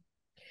me,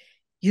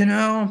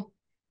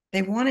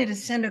 they wanted to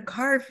send a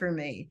card for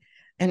me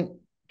and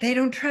they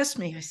don't trust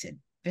me. I said,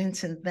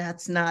 Vincent,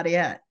 that's not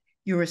it.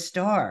 You're a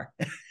star.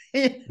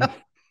 You're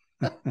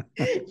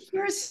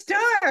a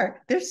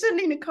star. They're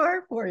sending a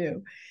card for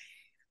you.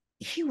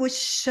 He was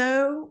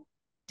so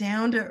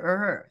down to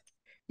earth.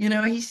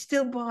 He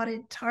still bought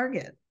at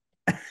Target.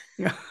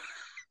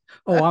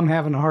 Oh, I'm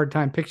having a hard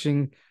time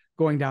picturing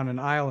going down an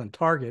aisle in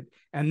Target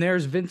and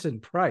there's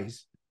Vincent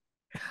Price.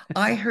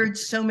 I heard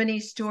so many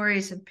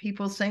stories of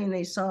people saying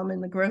they saw him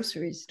in the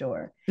grocery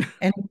store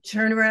and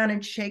turn around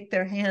and shake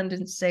their hand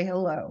and say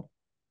hello.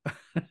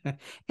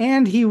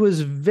 And he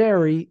was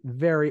very,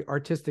 very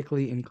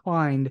artistically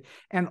inclined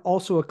and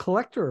also a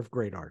collector of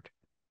great art.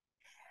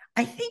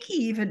 I think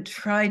he even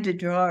tried to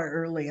draw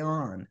early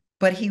on,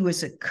 but he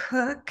was a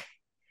cook.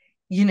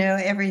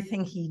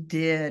 Everything he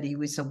did. He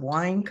was a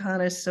wine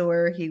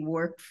connoisseur. He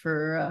worked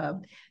for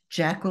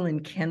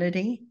Jacqueline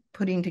Kennedy,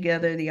 putting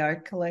together the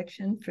art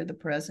collection for the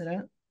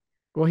president.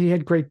 Well, he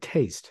had great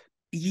taste.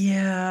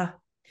 Yeah,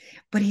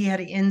 but he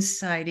had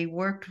insight. He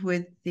worked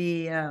with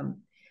the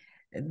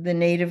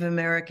Native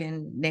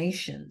American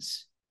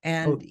nations.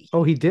 And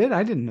he did?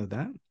 I didn't know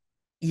that.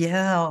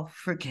 Yeah,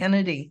 for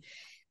Kennedy.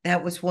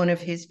 That was one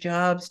of his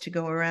jobs, to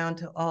go around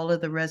to all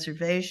of the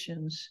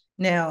reservations.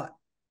 Now,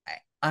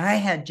 I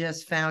had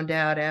just found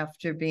out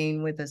after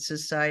being with the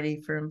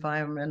Society for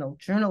Environmental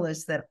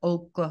Journalists that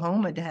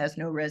Oklahoma has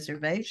no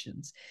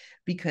reservations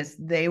because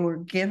they were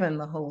given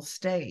the whole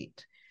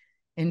state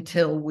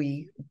until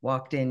we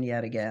walked in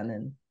yet again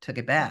and took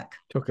it back.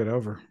 Took it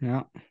over,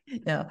 yeah.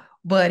 Yeah,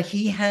 but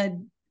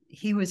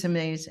he was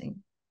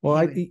amazing.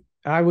 Well,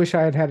 I wish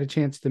I had had a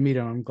chance to meet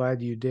him. I'm glad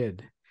you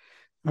did.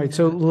 All right,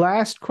 so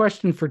last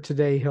question for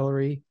today,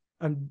 Hilary.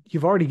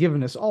 You've already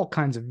given us all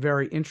kinds of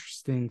very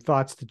interesting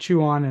thoughts to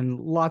chew on and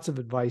lots of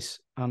advice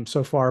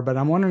so far, but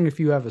I'm wondering if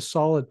you have a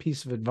solid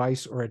piece of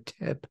advice or a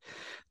tip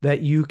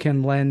that you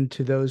can lend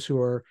to those who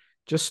are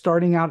just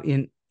starting out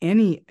in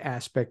any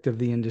aspect of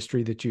the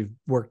industry that you've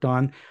worked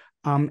on,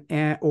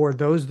 or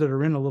those that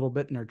are in a little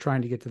bit and are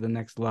trying to get to the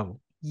next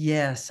level.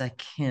 Yes, I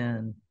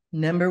can.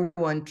 Number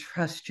one,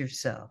 trust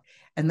yourself.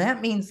 And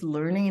that means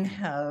learning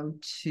how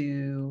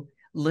to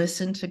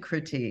listen to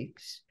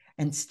critiques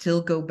and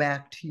still go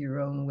back to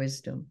your own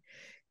wisdom.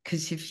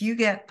 Because if you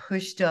get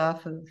pushed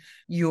off of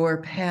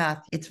your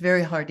path, it's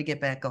very hard to get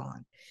back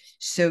on.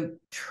 So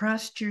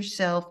trust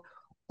yourself.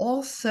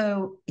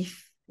 Also,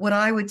 what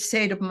I would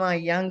say to my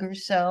younger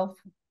self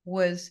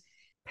was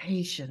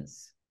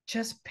patience.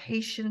 Just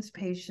patience,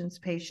 patience,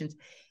 patience.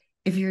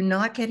 If you're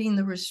not getting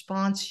the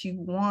response you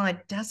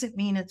want, doesn't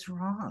mean it's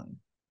wrong.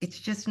 It's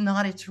just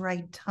not its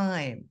right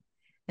time.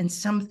 And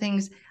some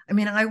things,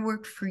 I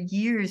worked for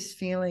years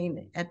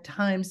feeling at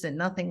times that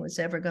nothing was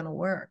ever going to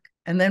work.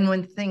 And then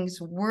when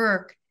things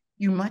work,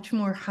 you're much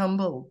more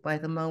humbled by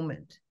the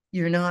moment.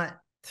 You're not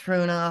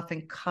thrown off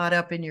and caught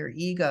up in your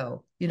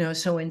ego.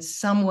 So in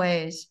some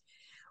ways,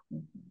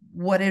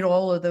 what did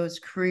all of those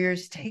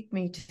careers take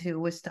me to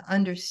was to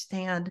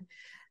understand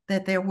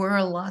that there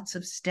were lots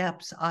of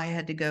steps I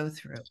had to go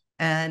through.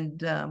 And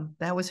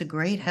that was a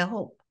great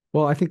help.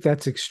 Well, I think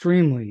that's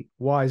extremely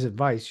wise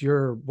advice.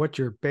 What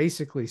you're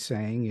basically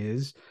saying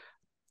is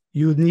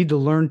you need to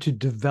learn to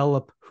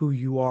develop who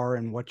you are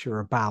and what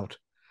you're about,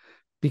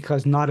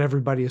 because not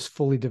everybody is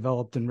fully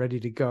developed and ready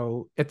to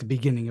go at the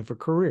beginning of a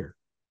career.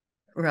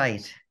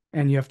 Right.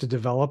 And you have to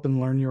develop and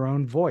learn your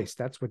own voice.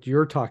 That's what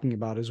you're talking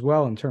about as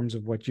well in terms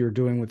of what you're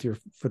doing with your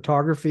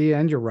photography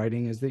and your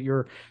writing, is that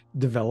you're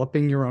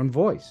developing your own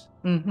voice.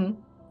 Mm-hmm.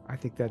 I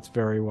think that's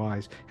very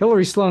wise.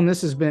 Hilary Sloane,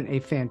 this has been a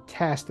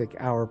fantastic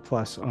hour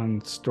plus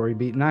on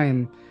StoryBeat, and I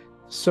am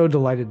so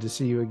delighted to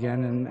see you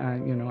again. And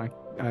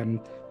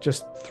I'm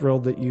just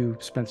thrilled that you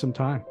spent some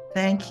time.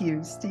 Thank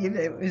you, Steve.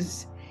 It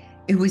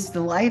was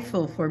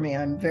delightful for me.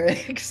 I'm very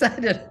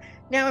excited.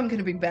 Now I'm going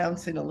to be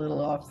bouncing a little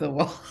off the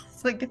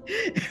walls.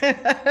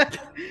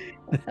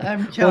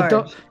 I'm Well,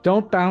 charged.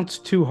 don't bounce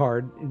too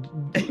hard.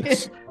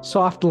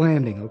 Soft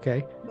landing,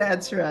 okay?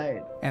 That's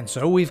right. And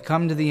so we've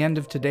come to the end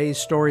of today's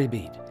Story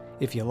Beat.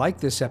 If you like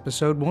this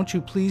episode, won't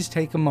you please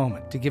take a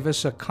moment to give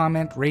us a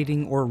comment,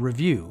 rating, or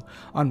review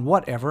on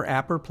whatever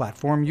app or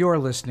platform you're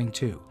listening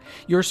to.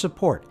 Your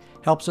support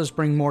helps us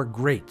bring more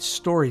great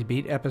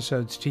StoryBeat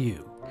episodes to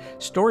you.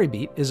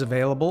 StoryBeat is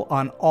available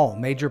on all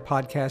major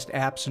podcast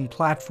apps and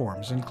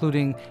platforms,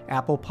 including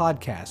Apple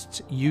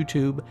Podcasts,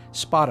 YouTube,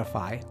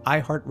 Spotify,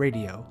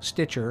 iHeartRadio,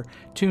 Stitcher,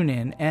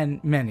 TuneIn,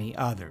 and many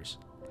others.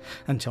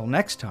 Until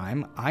next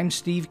time, I'm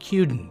Steve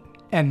Cuden,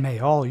 and may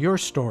all your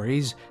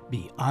stories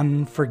be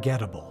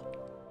unforgettable.